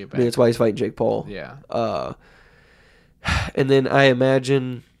 Right, that'd be a I bad. mean, that's why he's fighting Jake Paul. Yeah. And then I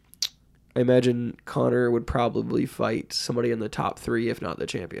imagine Connor would probably fight somebody in the top 3, if not the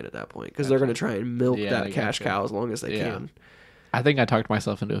champion at that point, because they're going to try and milk Yeah, that they cash gotcha. cow as long as they Yeah. can. I think I talked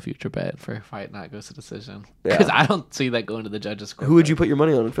myself into a future bet for a fight not goes to decision Yeah. because I don't see that going to the judges' scorecard. Who would you put your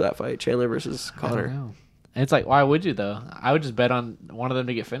money on for that fight? Chandler versus I don't Connor? know. And it's like, why would you though? I would just bet on one of them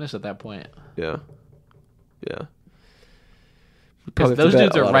to get finished at that point Yeah. Yeah. because those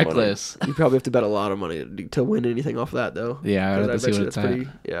dudes are reckless. You probably have to bet a lot of money to win anything off that, though. Yeah, I'd 'Cause have to see bet you what it's that's at. pretty.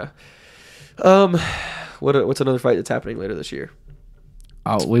 Yeah. What's another fight that's happening later this year?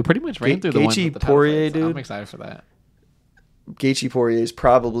 Oh, we pretty much ran through the ones Gaethje with the title Poirier, fights. dude. I'm excited for that. Gaethje Poirier is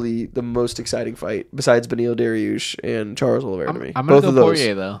probably the most exciting fight besides Beneil Dariush and Charles Oliveira to me. I'm gonna Both of go those.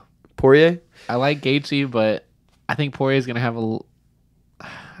 Poirier though. Poirier? I like Gaethje, but I think Poirier's gonna have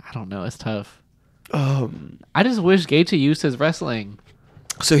I don't know. It's tough. I just wish Gaethje used his wrestling.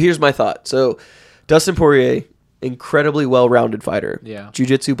 So here's my thought. So Dustin Poirier, incredibly well-rounded fighter. Yeah.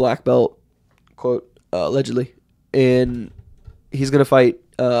 Jiu-jitsu black belt, quote, allegedly. And he's going to fight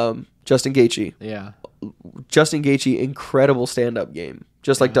Justin Gaethje. Yeah. Justin Gaethje, incredible stand-up game,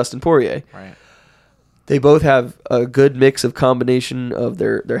 just like Dustin Poirier. Right. They both have a good mix of combination of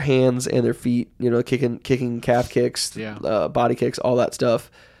their hands and their feet, kicking calf kicks, Yeah. body kicks, all that stuff.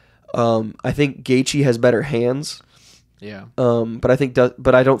 I think Gaethje has better hands. Yeah. But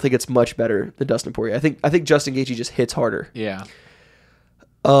I don't think it's much better than Dustin Poirier. I think Justin Gaethje just hits harder. Yeah.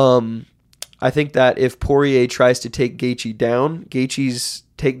 I think that if Poirier tries to take Gaethje down, Gaethje's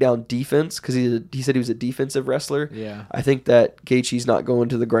takedown defense, because he said he was a defensive wrestler. Yeah. I think that Gaethje's not going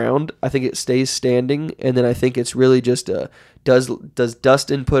to the ground. I think it stays standing, and then I think it's really just does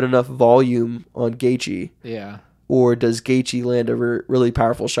Dustin put enough volume on Gaethje, Yeah. or does Gaethje land over really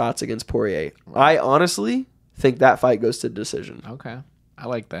powerful shots against Poirier? I honestly think that fight goes to decision Okay. I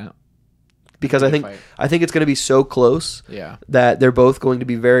like that. because Good I think it's going to be so close Yeah. that they're both going to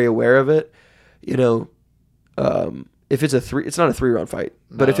be very aware of it. If it's it's not a 3-round fight,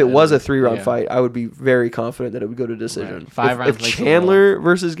 but No, if it was a is. 3-round Yeah. fight, I would be very confident that it would go to decision. Right. 5 rounds If makes it Chandler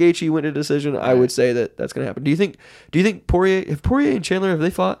versus Gaethje went to decision, I Right. would say that's going to happen. Do you think Poirier and Chandler, have they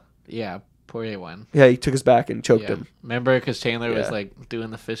fought? Yeah. Poirier won. Yeah, he took his back and choked Yeah. him. Remember, because Chandler was Yeah. like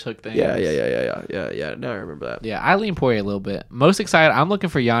doing the fish hook thing. Yeah. Now I remember that. Yeah, I lean Poirier a little bit. Most excited, I'm looking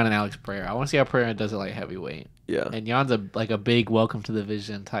for Jan and Alex Pereira. I want to see how Pereira does it like heavyweight. Yeah. And Jan's a big welcome to the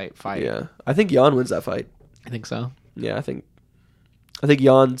vision type fight. Yeah. I think Jan wins that fight. I think so. Yeah, I think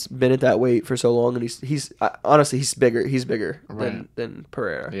Jan's been at that weight for so long, and he's honestly he's bigger. He's bigger Right. than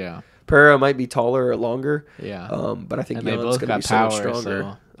Pereira. Yeah. Pereira might be taller or longer. Yeah. But I think And they Jan's both going to got be so power, much stronger.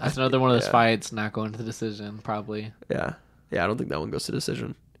 so that's another one of those Yeah. fights not going to the decision, probably. Yeah. I don't think that one goes to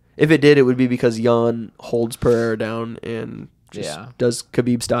decision. If it did, it would be because Jan holds Pereira down and just does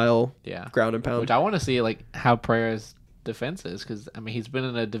Khabib style ground and pound. Which I want to see like how Pereira's defense is, because I mean he's been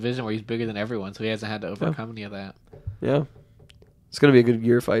in a division where he's bigger than everyone, so he hasn't had to overcome any of that. Yeah. It's gonna be a good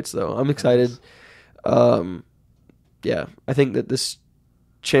year of fights, though. I'm excited. Yeah, I think that this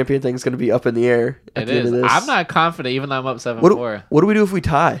champion thing is gonna be up in the air at the end of this. I'm not confident, even though I'm up 7-4. What do we do if we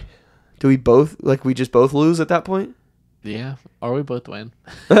tie? Do we both we just both lose at that point? Yeah, or we both win.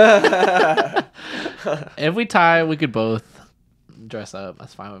 If we tie, we could both dress up.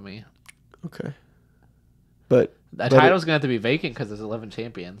 That's fine with me. Okay, but The title's gonna have to be vacant because there's 11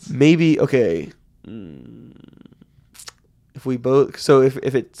 champions. maybe okay. If we both, so if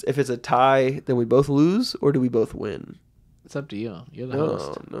it's a tie, then we both lose, or do we both win? It's up to you. You're the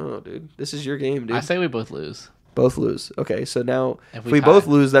host. No, dude. This is your game, dude. I say we both lose. Both lose. Okay, so now if we tie. both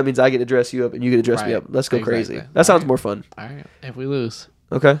lose, that means I get to dress you up and you get to dress me Right. up. Let's go Exactly. crazy. That sounds Right. more fun. All right. If we lose,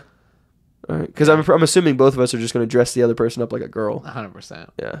 Okay. All right. Because I'm assuming both of us are just going to dress the other person up like a girl. 100%.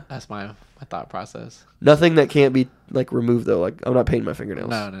 Yeah. That's my thought process. Nothing that can't be removed though. Like I'm not painting my fingernails.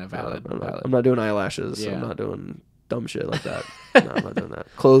 No, valid. I'm not doing eyelashes. Yeah. I'm not doing dumb shit like that. No, I'm not doing that.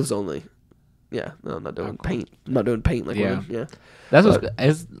 Clothes only. Yeah. No, I'm not doing paint. I'm not doing paint like women. Yeah. That's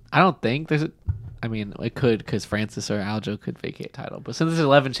what's. I don't think there's. I mean, it could because Francis or Aljo could vacate title, but since there's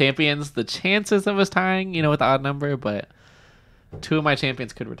 11 champions, the chances of us tying, with the odd number, but 2 of my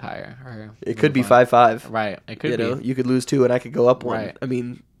champions could retire. Or It could be move on. 5-5. Right. It could be. You could lose 2 and I could go up 1. Right. I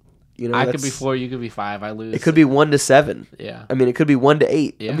mean, I could be 4. You could be 5. I lose. It could be 1-7. Yeah. I mean, it could be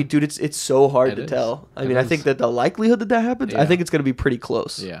 1-8. Yeah. I mean, dude, it's so hard to is. tell. I It mean, I is. think that the likelihood that happens, I Yeah. think it's going to be pretty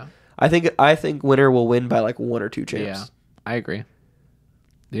close. Yeah. I think winner will win by 1 or 2 champs. Yeah. I agree.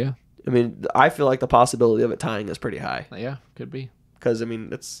 Yeah. I mean, I feel like the possibility of it tying is pretty high Yeah. Could be. because I mean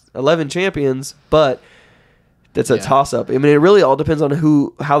it's 11 champions, but that's a Yeah. toss up. I mean, it really all depends on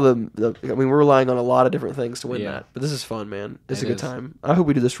how the. I mean, we're relying on a lot of different things to win Yeah. that. But this is fun, man. It's It a good is. time. I hope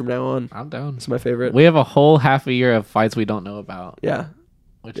we do this from now on. I'm down. It's my favorite. We have a whole half a year of fights we don't know about, Yeah.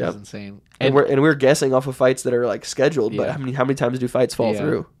 which Yep. is insane. And we're guessing off of fights that are scheduled, but Yeah. how many times do fights fall Yeah.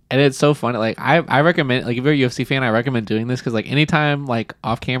 through? And it's so funny. I recommend, if you're a UFC fan, I recommend doing this because anytime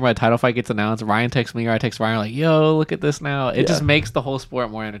off camera a title fight gets announced, Ryan texts me or I text Ryan yo, look at this now. It just makes the whole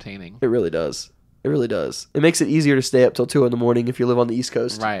sport more entertaining. It really does. It really does. It makes it easier to stay up till 2 a.m. if you live on the East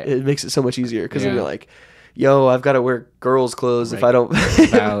Coast. Right. It makes it so much easier because then Yeah. you're like, yo, I've got to wear girls' clothes if Right. I don't.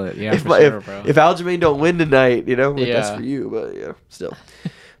 Valid. Yeah, if, for sure, bro. if Aljamain don't win tonight, that's Yeah. for you. But yeah, still.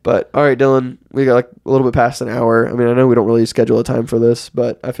 But all right, Dylan, we got a little bit past an hour. I mean, I know we don't really schedule a time for this,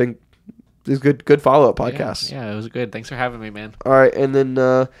 but I think this is good follow up podcast. Yeah, it was good. Thanks for having me, man. All right, and then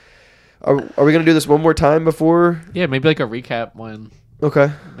are we gonna do this one more time before? Yeah, maybe a recap one.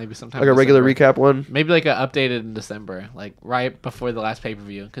 Okay, Maybe sometime. like a regular December. recap one. Maybe an updated in December, right before the last pay per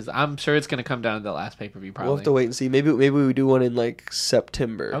view, because I'm sure it's gonna come down to the last pay per view. Probably. We'll have to wait and see. Maybe we do one in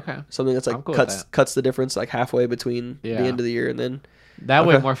September. Okay. Something that's I'm cool with cuts the difference halfway between the Yeah. end of the year and then. That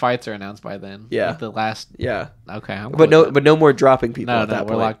way, Okay. more fights are announced by then. Yeah. The last. Yeah. Okay. I'm cool But with that. no more dropping people No, at that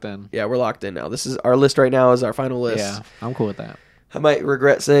we're point. locked in. Yeah, we're locked in now. This is our list right now is our final list. Yeah, I'm cool with that. I might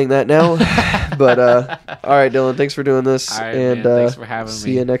regret saying that now. But all right, Dylan, thanks for doing this. All right, and man. Thanks for having see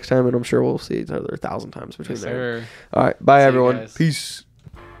me. you next time, and I'm sure we'll see each other 1,000 times between Yes, there. sir. All right, bye See you everyone. guys. Peace.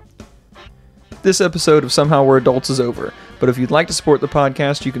 This episode of Somehow We're Adults is over, but if you'd like to support the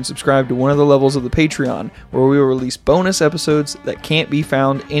podcast, you can subscribe to one of the levels of the Patreon, where we will release bonus episodes that can't be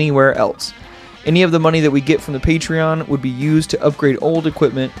found anywhere else. Any of the money that we get from the Patreon would be used to upgrade old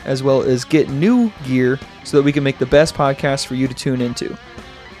equipment, as well as get new gear so that we can make the best podcast for you to tune into.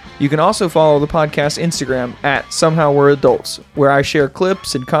 You can also follow the podcast Instagram at Somehow We're Adults, where I share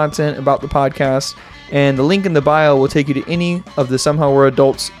clips and content about the podcast, and the link in the bio will take you to any of the Somehow We're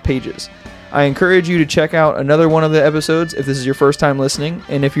Adults pages. I encourage you to check out another one of the episodes if this is your first time listening,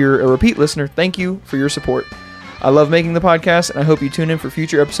 and if you're a repeat listener, thank you for your support. I love making the podcast, and I hope you tune in for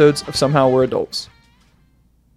future episodes of Somehow We're Adults.